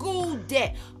debt, school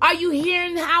debt. Are you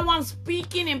hearing how I'm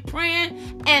speaking and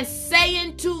praying and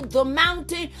saying to the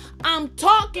mountain? I'm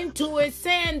talking to it,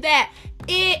 saying that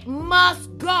it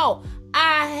must go.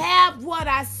 I have what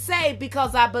I say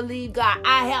because I believe God.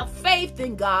 I have faith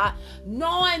in God,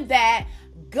 knowing that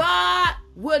God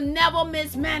will never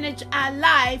mismanage our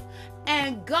life.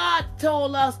 And God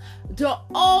told us to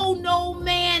owe no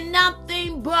man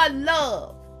nothing but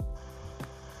love.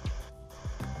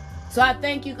 So I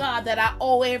thank you, God, that I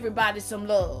owe everybody some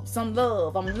love. Some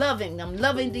love. I'm loving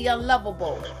the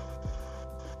unlovable.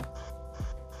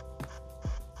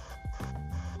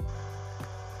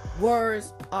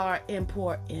 Words are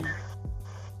important.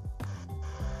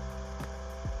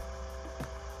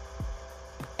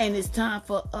 And it's time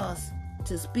for us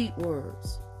to speak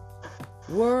words.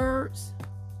 Words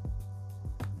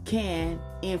can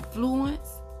influence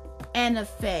and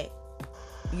affect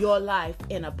your life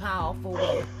in a powerful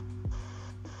way.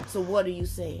 So what are you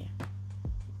saying?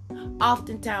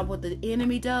 Oftentimes what the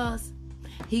enemy does,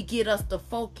 he get us to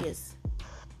focus.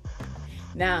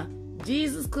 Now,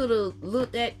 Jesus could have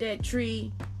looked at that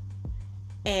tree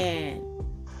and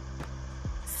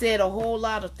said a whole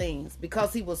lot of things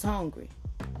because he was hungry.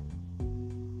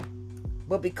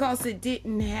 But because it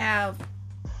didn't have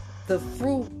the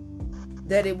fruit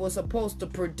that it was supposed to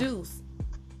produce,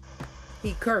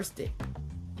 he cursed it.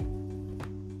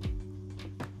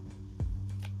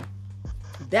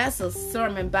 That's a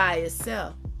sermon by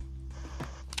itself.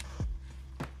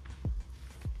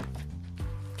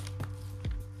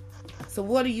 So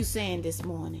what are you saying this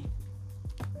morning?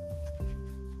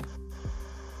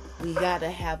 We got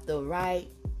to have the right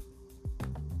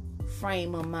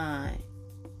frame of mind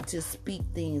to speak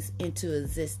things into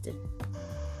existence.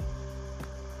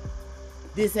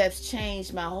 This has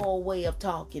changed my whole way of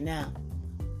talking now.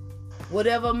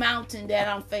 Whatever mountain that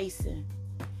I'm facing,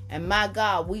 and my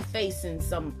God, we facing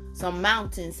some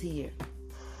mountains here.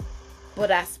 But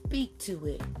I speak to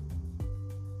it.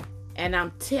 And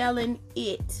I'm telling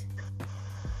it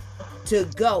to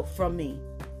go from me.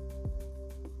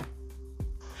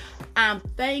 I'm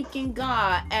thanking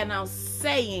God and I'm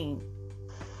saying,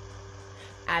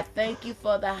 I thank you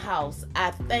for the house.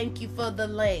 I thank you for the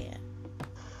land.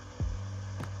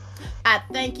 I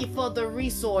thank you for the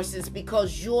resources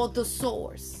because you're the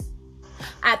source.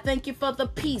 I thank you for the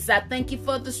peace. I thank you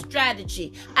for the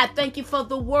strategy. I thank you for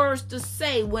the words to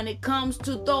say when it comes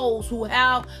to those who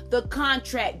have the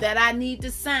contract that I need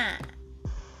to sign.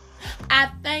 I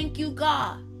thank you,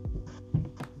 God,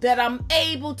 that I'm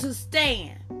able to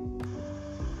stand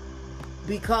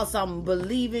because I'm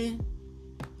believing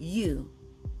you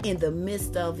in the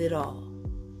midst of it all.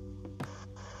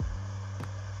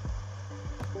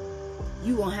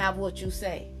 You gonna have what you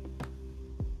say.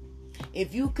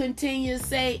 If you continue to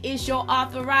say it's your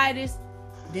arthritis,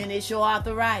 then it's your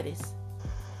arthritis.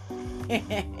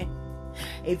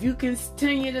 If you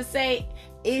continue to say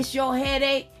it's your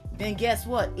headache, then guess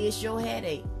what? It's your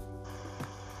headache.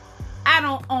 I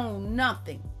don't own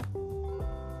nothing.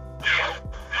 I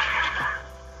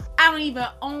don't even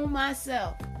own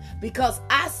myself because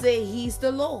I say he's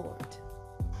the Lord.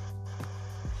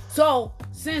 So,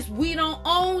 since we don't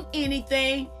own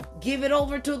anything, give it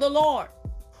over to the Lord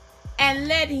and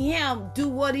let him do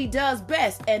what he does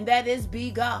best, and that is be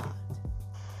God.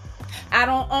 I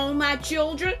don't own my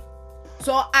children,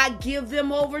 so I give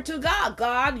them over to God.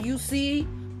 God, you see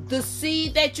the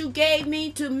seed that you gave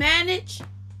me to manage?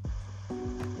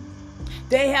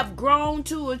 They have grown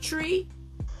to a tree.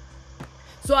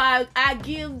 So I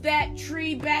give that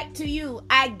tree back to you.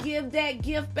 I give that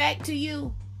gift back to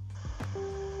you.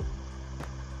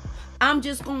 I'm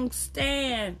just going to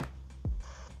stand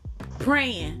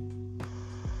praying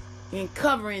and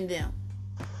covering them.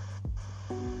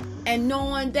 And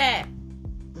knowing that,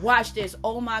 watch this,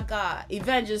 oh my God,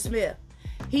 Evangelist Smith,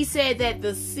 he said that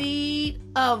the seed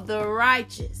of the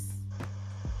righteous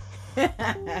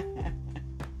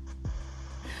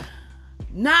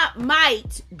not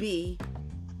might be,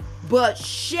 but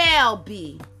shall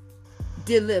be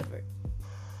delivered.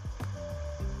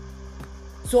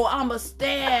 So I'm going to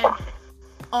stand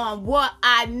on what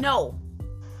I know.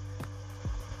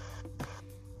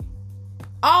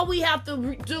 All we have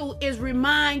to do is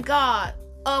remind God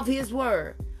of his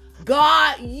word.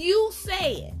 God, you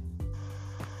said.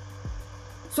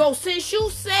 So since you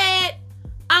said,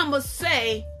 I'm going to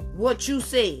say what you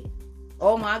said.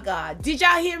 Oh my God. Did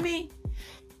y'all hear me?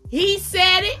 He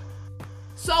said it.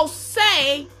 So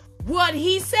say what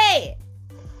he said.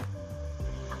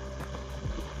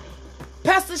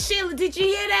 Pastor Sheila, did you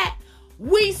hear that?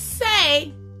 We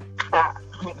say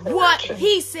what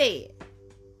he said.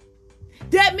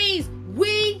 That means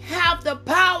we have the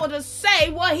power to say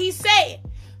what he said.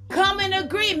 Come in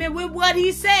agreement with what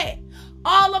he said.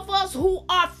 All of us who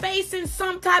are facing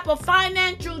some type of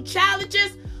financial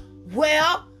challenges,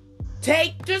 well,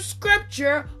 take the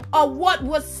scripture of what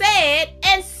was said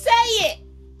and say it.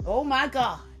 Oh my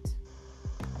God.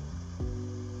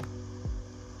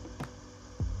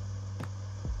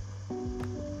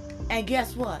 And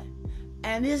guess what?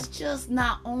 And it's just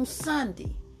not on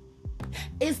Sunday.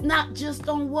 It's not just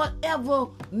on whatever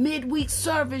midweek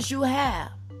service you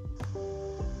have.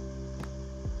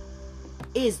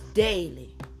 It's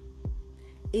daily.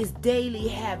 It's daily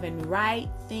having right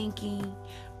thinking,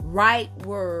 right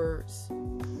words,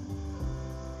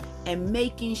 and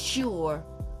making sure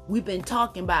we've been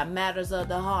talking about matters of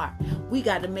the heart. We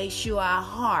got to make sure our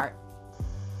heart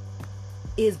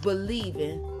is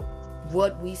believing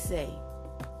what we say.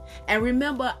 And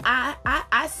remember,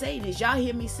 I say this, y'all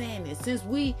hear me saying this, since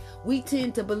we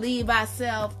tend to believe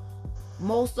ourselves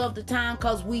most of the time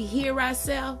because we hear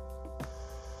ourselves,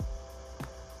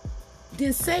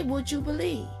 then say what you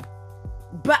believe.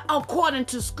 But according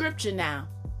to scripture now,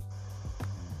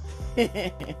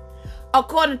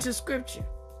 according to scripture,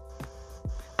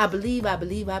 I believe.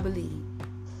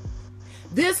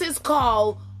 This is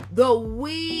called the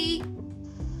We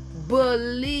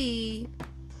Believe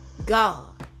God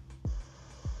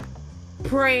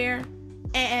prayer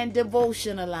and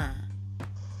devotional line.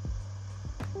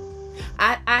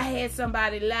 I had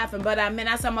somebody laughing, but I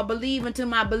said I'm believing to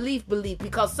my belief,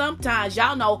 because sometimes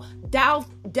y'all know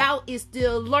doubt is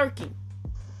still lurking.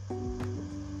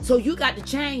 So you got to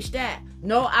change that.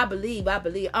 No, I believe.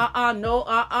 No.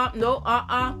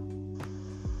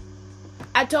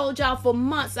 I told y'all for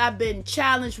months I've been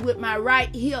challenged with my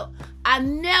right hip. I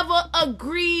never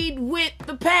agreed with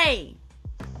the pain.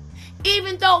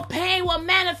 Even though pain was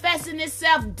manifesting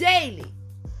itself daily.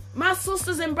 My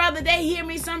sisters and brothers, they hear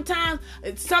me sometimes.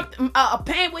 A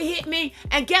pain will hit me.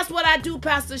 And guess what I do,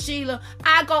 Pastor Sheila?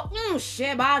 I go,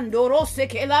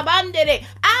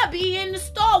 I be in the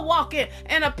store walking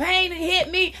and a pain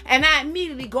hit me and I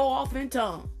immediately go off in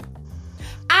tongues.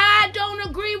 I don't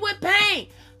agree with pain.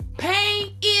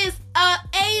 Pain is an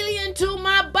alien to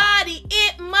my body.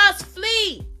 It must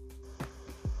flee.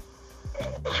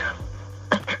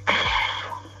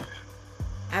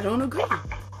 I don't agree.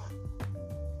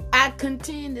 I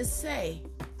continue to say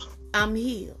I'm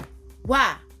healed.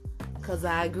 Why? Because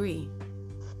I agree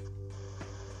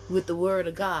with the word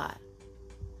of God.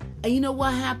 And you know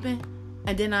what happened?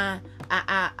 And then I'll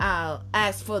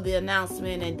ask for the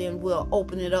announcement, and then we'll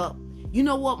open it up. You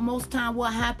know what? Most time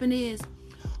what happened is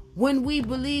when we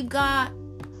believe God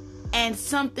and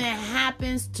something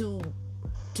happens to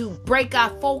break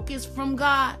our focus from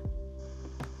God,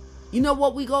 you know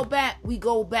what we go back? We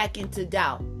go back into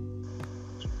doubt.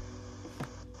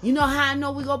 You know how I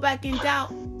know we go back in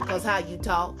doubt? Because how you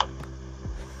talk.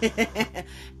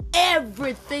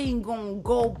 Everything gonna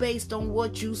go based on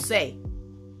what you say.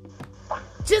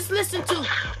 Just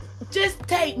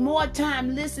take more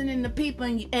time listening to people,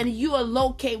 and you'll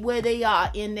locate where they are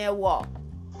in their walk.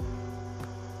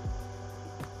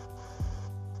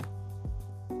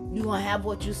 You're gonna have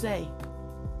what you say.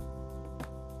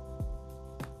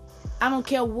 I don't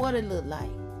care what it look like.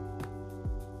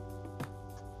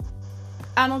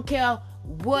 I don't care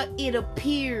what it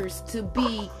appears to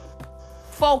be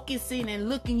focusing and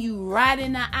looking you right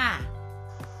in the eye.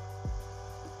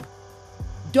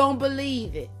 Don't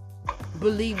believe it.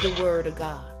 Believe the word of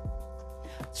God.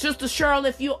 Sister Cheryl,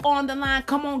 if you're on the line,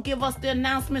 come on, give us the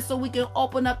announcement so we can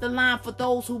open up the line for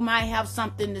those who might have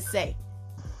something to say.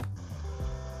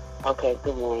 Okay,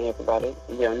 good morning, everybody.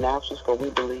 The announcements for We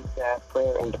Believe God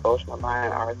prayer and devotional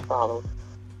line are as follows.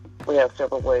 We have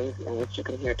several ways in which you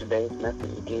can hear today's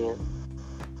message again.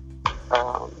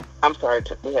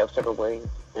 We have several ways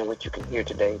in which you can hear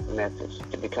today's message.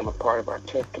 To become a part of our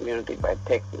text community by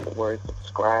texting the word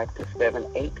subscribe to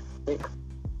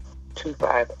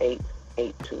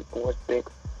 786-258-8246.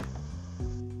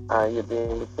 You'll be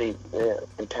able to see the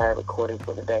entire recording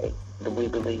for the day. The We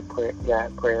Believe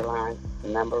God prayer line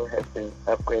number has been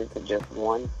upgraded to just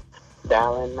one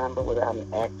dial-in number without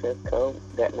an access code.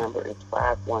 That number is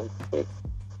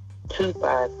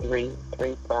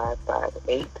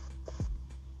 516-253-3558.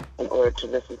 In order to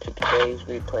listen to today's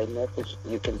replay message,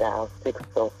 you can dial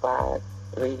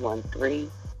 605-313-4102#.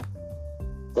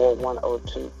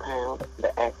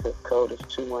 The access code is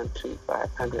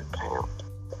 212-500#.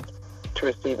 To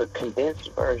receive a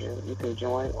condensed version, you can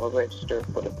join or register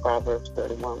for the Proverbs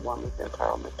 31 Women's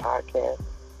Empowerment Podcast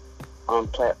on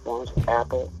platforms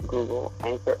Apple, Google,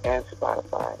 Anchor, and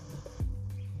Spotify.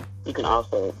 You can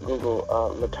also Google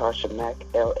Latasha Mack,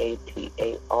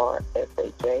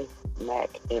 LATARSHA,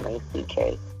 Mack,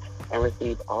 MACK, and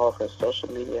receive all of her social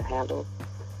media handles.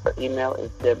 Her email is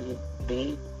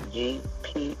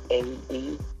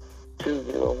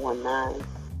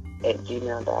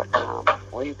wbgpad2019@gmail.com,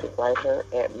 or you can write her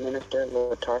at Minister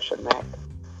Latasha Mack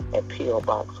at P.O.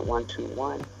 Box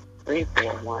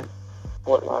 121-341,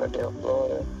 Fort Lauderdale,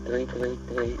 Florida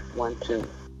 33312.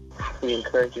 We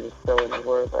encourage you to sow in the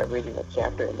word by reading a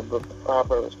chapter in the book of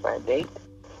Proverbs by date.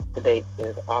 The date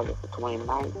is August the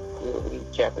 29th. We'll read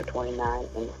chapter 29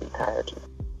 in its entirety.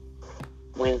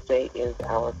 Wednesday is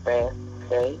our fast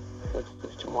day, which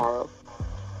is tomorrow.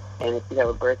 And if you have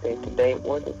a birthday today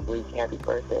or this week, happy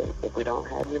birthday. If we don't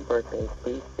have your birthday,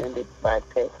 please send it by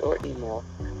text or email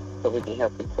so we can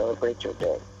help you celebrate your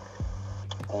day.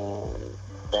 And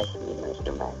back to you,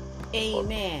 Mr. Mack.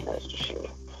 Amen. Mr. Sheila.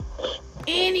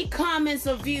 Any comments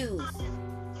or views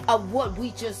of what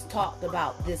we just talked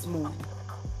about this morning?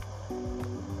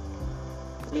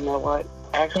 You know what?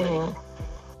 Actually,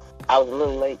 I was a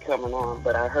little late coming on,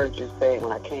 but I heard you say,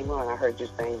 when I came on, I heard you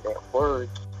saying that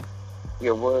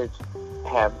your words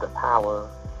have the power,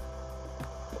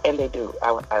 and they do.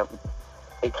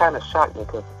 It kind of shocked me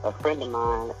because a friend of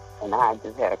mine and I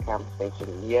just had a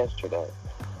conversation yesterday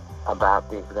about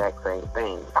the exact same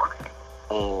thing.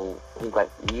 And he's like,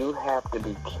 you have to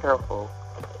be careful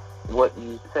what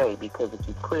you say, because if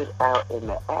you put it out in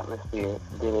the atmosphere,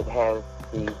 then it has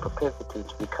the propensity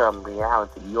to become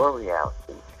reality, your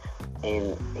reality.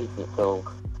 And he said, so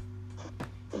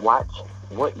watch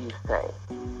what you say.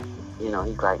 You know,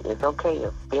 he's like, it's okay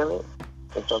to feel it.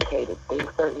 It's okay to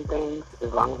think certain things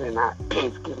as long as they're not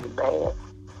excuse me, bad.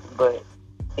 But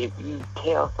if you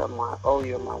tell someone, oh,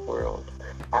 you're my world,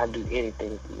 I'll do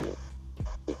anything for you,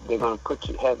 they're going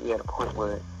to have you at a point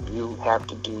where you have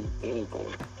to do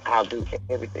anything. I'll do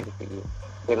everything for you.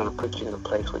 They're going to put you in a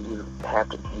place where you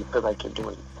feel like you're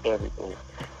doing everything.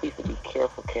 You should be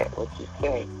careful, Kat, what you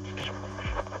say,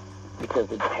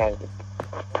 because it has the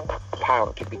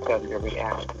power to become your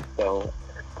reality. So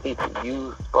if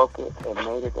you spoke it and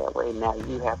made it that way, now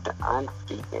you have to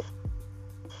unspeak it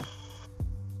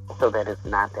so that it's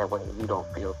not that way and you don't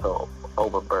feel so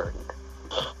overburdened.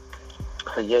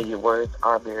 So yeah, your words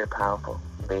are very powerful.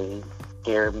 They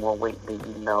carry more weight than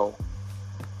you know.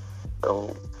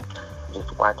 So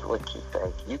just watch what you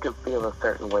say. You can feel a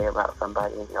certain way about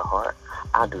somebody in your heart.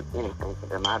 I'll do anything for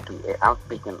them. I'm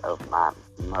speaking of my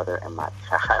mother and my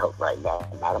child right now,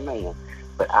 not a man,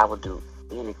 but I would do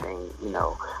anything.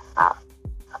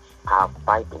 I'll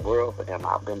fight the world for them.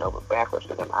 I'll bend over backwards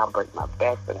for them. I'll break my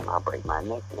back for them. I'll break my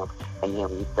neck for them. And then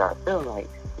when you start feeling like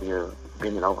you're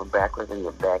bending over backwards and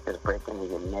your back is breaking and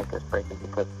your neck is breaking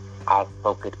because I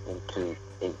spoke it into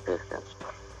existence.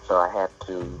 So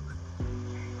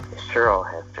Cheryl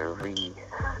has to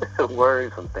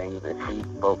reword some things that she's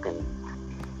spoken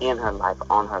in her life,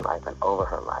 on her life, and over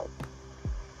her life.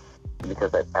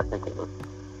 Because I think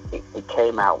it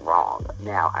came out wrong.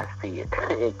 Now I see it.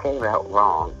 It came out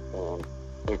wrong, and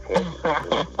it's heavy.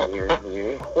 It's very,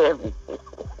 very heavy.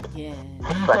 Yeah.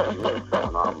 It's like a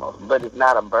millstone almost. But it's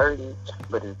not a burden,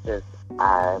 but it's just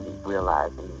I'm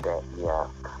realizing that,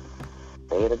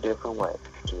 say it a different way.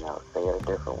 Say it a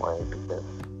different way because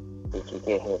it can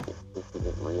get heavy. It can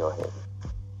get real heavy.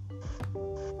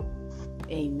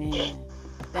 Amen.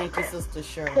 Thank you, Sister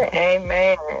Shirley.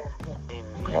 Amen.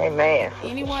 Amen.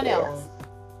 Anyone else?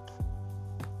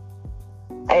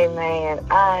 Amen.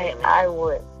 I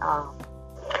would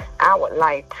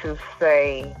like to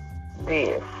say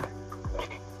this.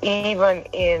 Even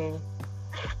in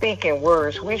speaking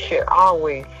words, we should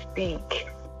always speak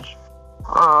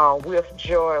with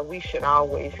joy. We should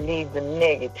always leave the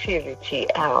negativity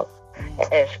out.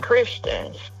 As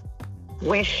Christians,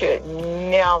 we should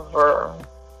never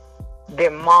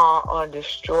demolish or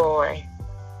destroy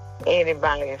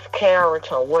anybody's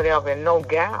character or whatever. No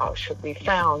guile should be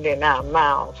found in our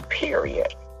mouths,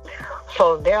 period.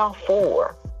 So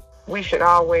therefore, we should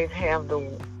always have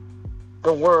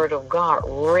the word of God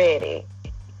ready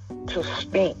to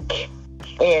speak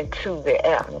into the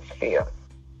atmosphere.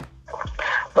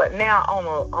 But now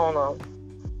on a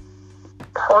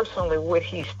personally what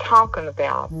he's talking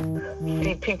about,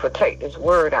 see, people take this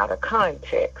word out of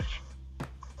context.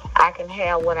 I can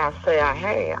have what I say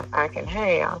I can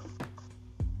have.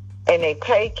 And they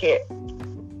take it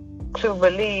to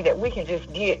believe that we can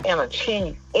just get and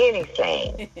achieve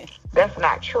anything. That's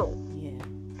not true. Yeah.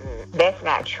 That's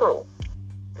not true.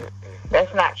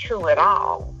 That's not true at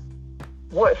all.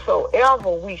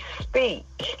 Whatsoever we speak,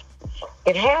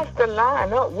 it has to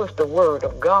line up with the word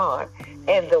of God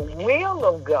and the will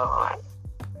of God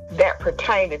that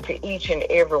pertains to each and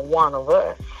every one of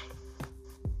us.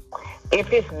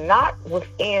 If it's not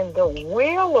within the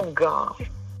will of God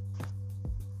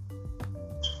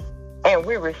and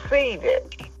we receive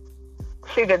it,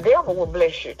 see, the devil will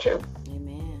bless you too.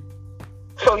 Amen.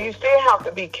 So you still have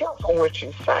to be careful what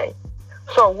you say.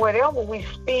 So whatever we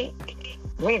speak,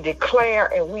 we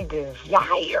declare and we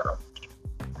desire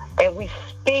and we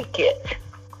speak it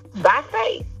by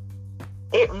faith.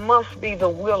 It must be the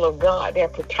will of God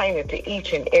that pertains to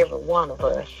each and every one of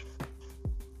us.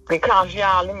 Because,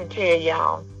 y'all, let me tell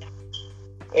y'all,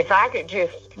 if I could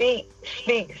just speak,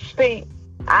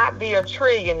 I'd be a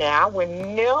trillionaire. I would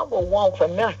never want for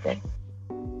nothing.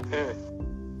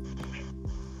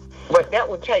 But that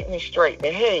would take me straight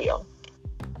to hell.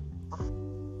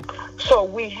 So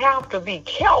we have to be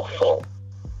careful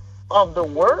of the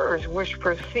words which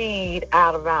proceed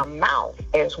out of our mouth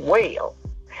as well.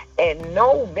 And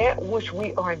know that which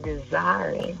we are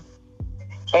desiring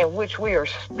and which we are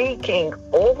speaking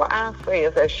over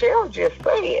ourselves. As Cheryl just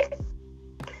said,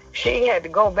 she had to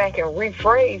go back and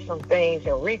rephrase some things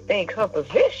and rethink her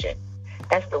position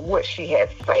as to what she had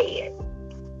said.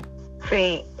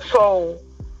 See, so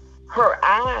her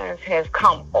eyes has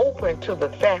come open to the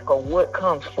fact of what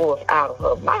comes forth out of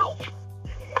her mouth.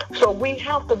 So we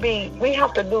have to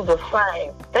do the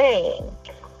same thing.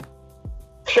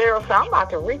 Cheryl said, I'm about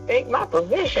to rethink my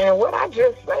position and what I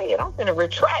just said. I'm going to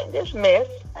retract this mess.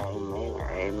 Amen.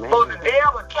 Amen. For the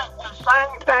devil took the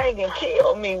same thing and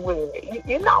killed me with it.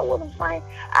 You know what I'm saying?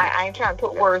 I ain't trying to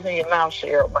put words in your mouth,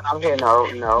 Cheryl, but I'm just... No,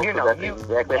 that's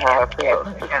exactly how I feel.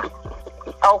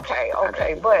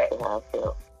 Okay, but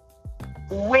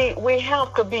we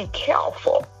have to be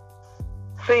careful.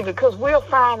 See, because we'll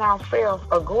find ourselves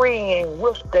agreeing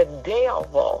with the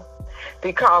devil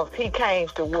because he came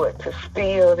to what? To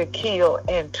steal, to kill,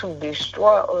 and to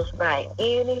destroy us by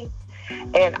any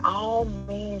and all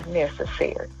means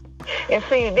necessary. And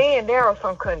see, then there are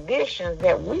some conditions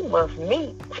that we must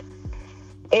meet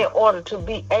in order to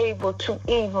be able to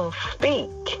even speak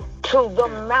to the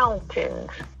mountains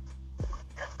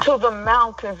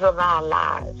of our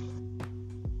lives,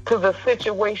 to the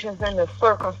situations and the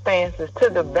circumstances, to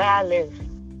the valleys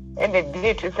and the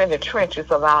ditches and the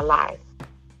trenches of our life.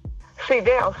 See,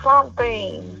 there are some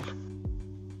things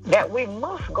that we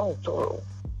must go through.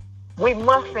 We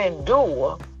must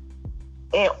endure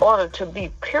in order to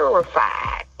be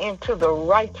purified into the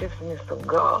righteousness of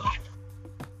God.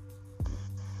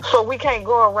 So we can't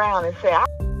go around and say,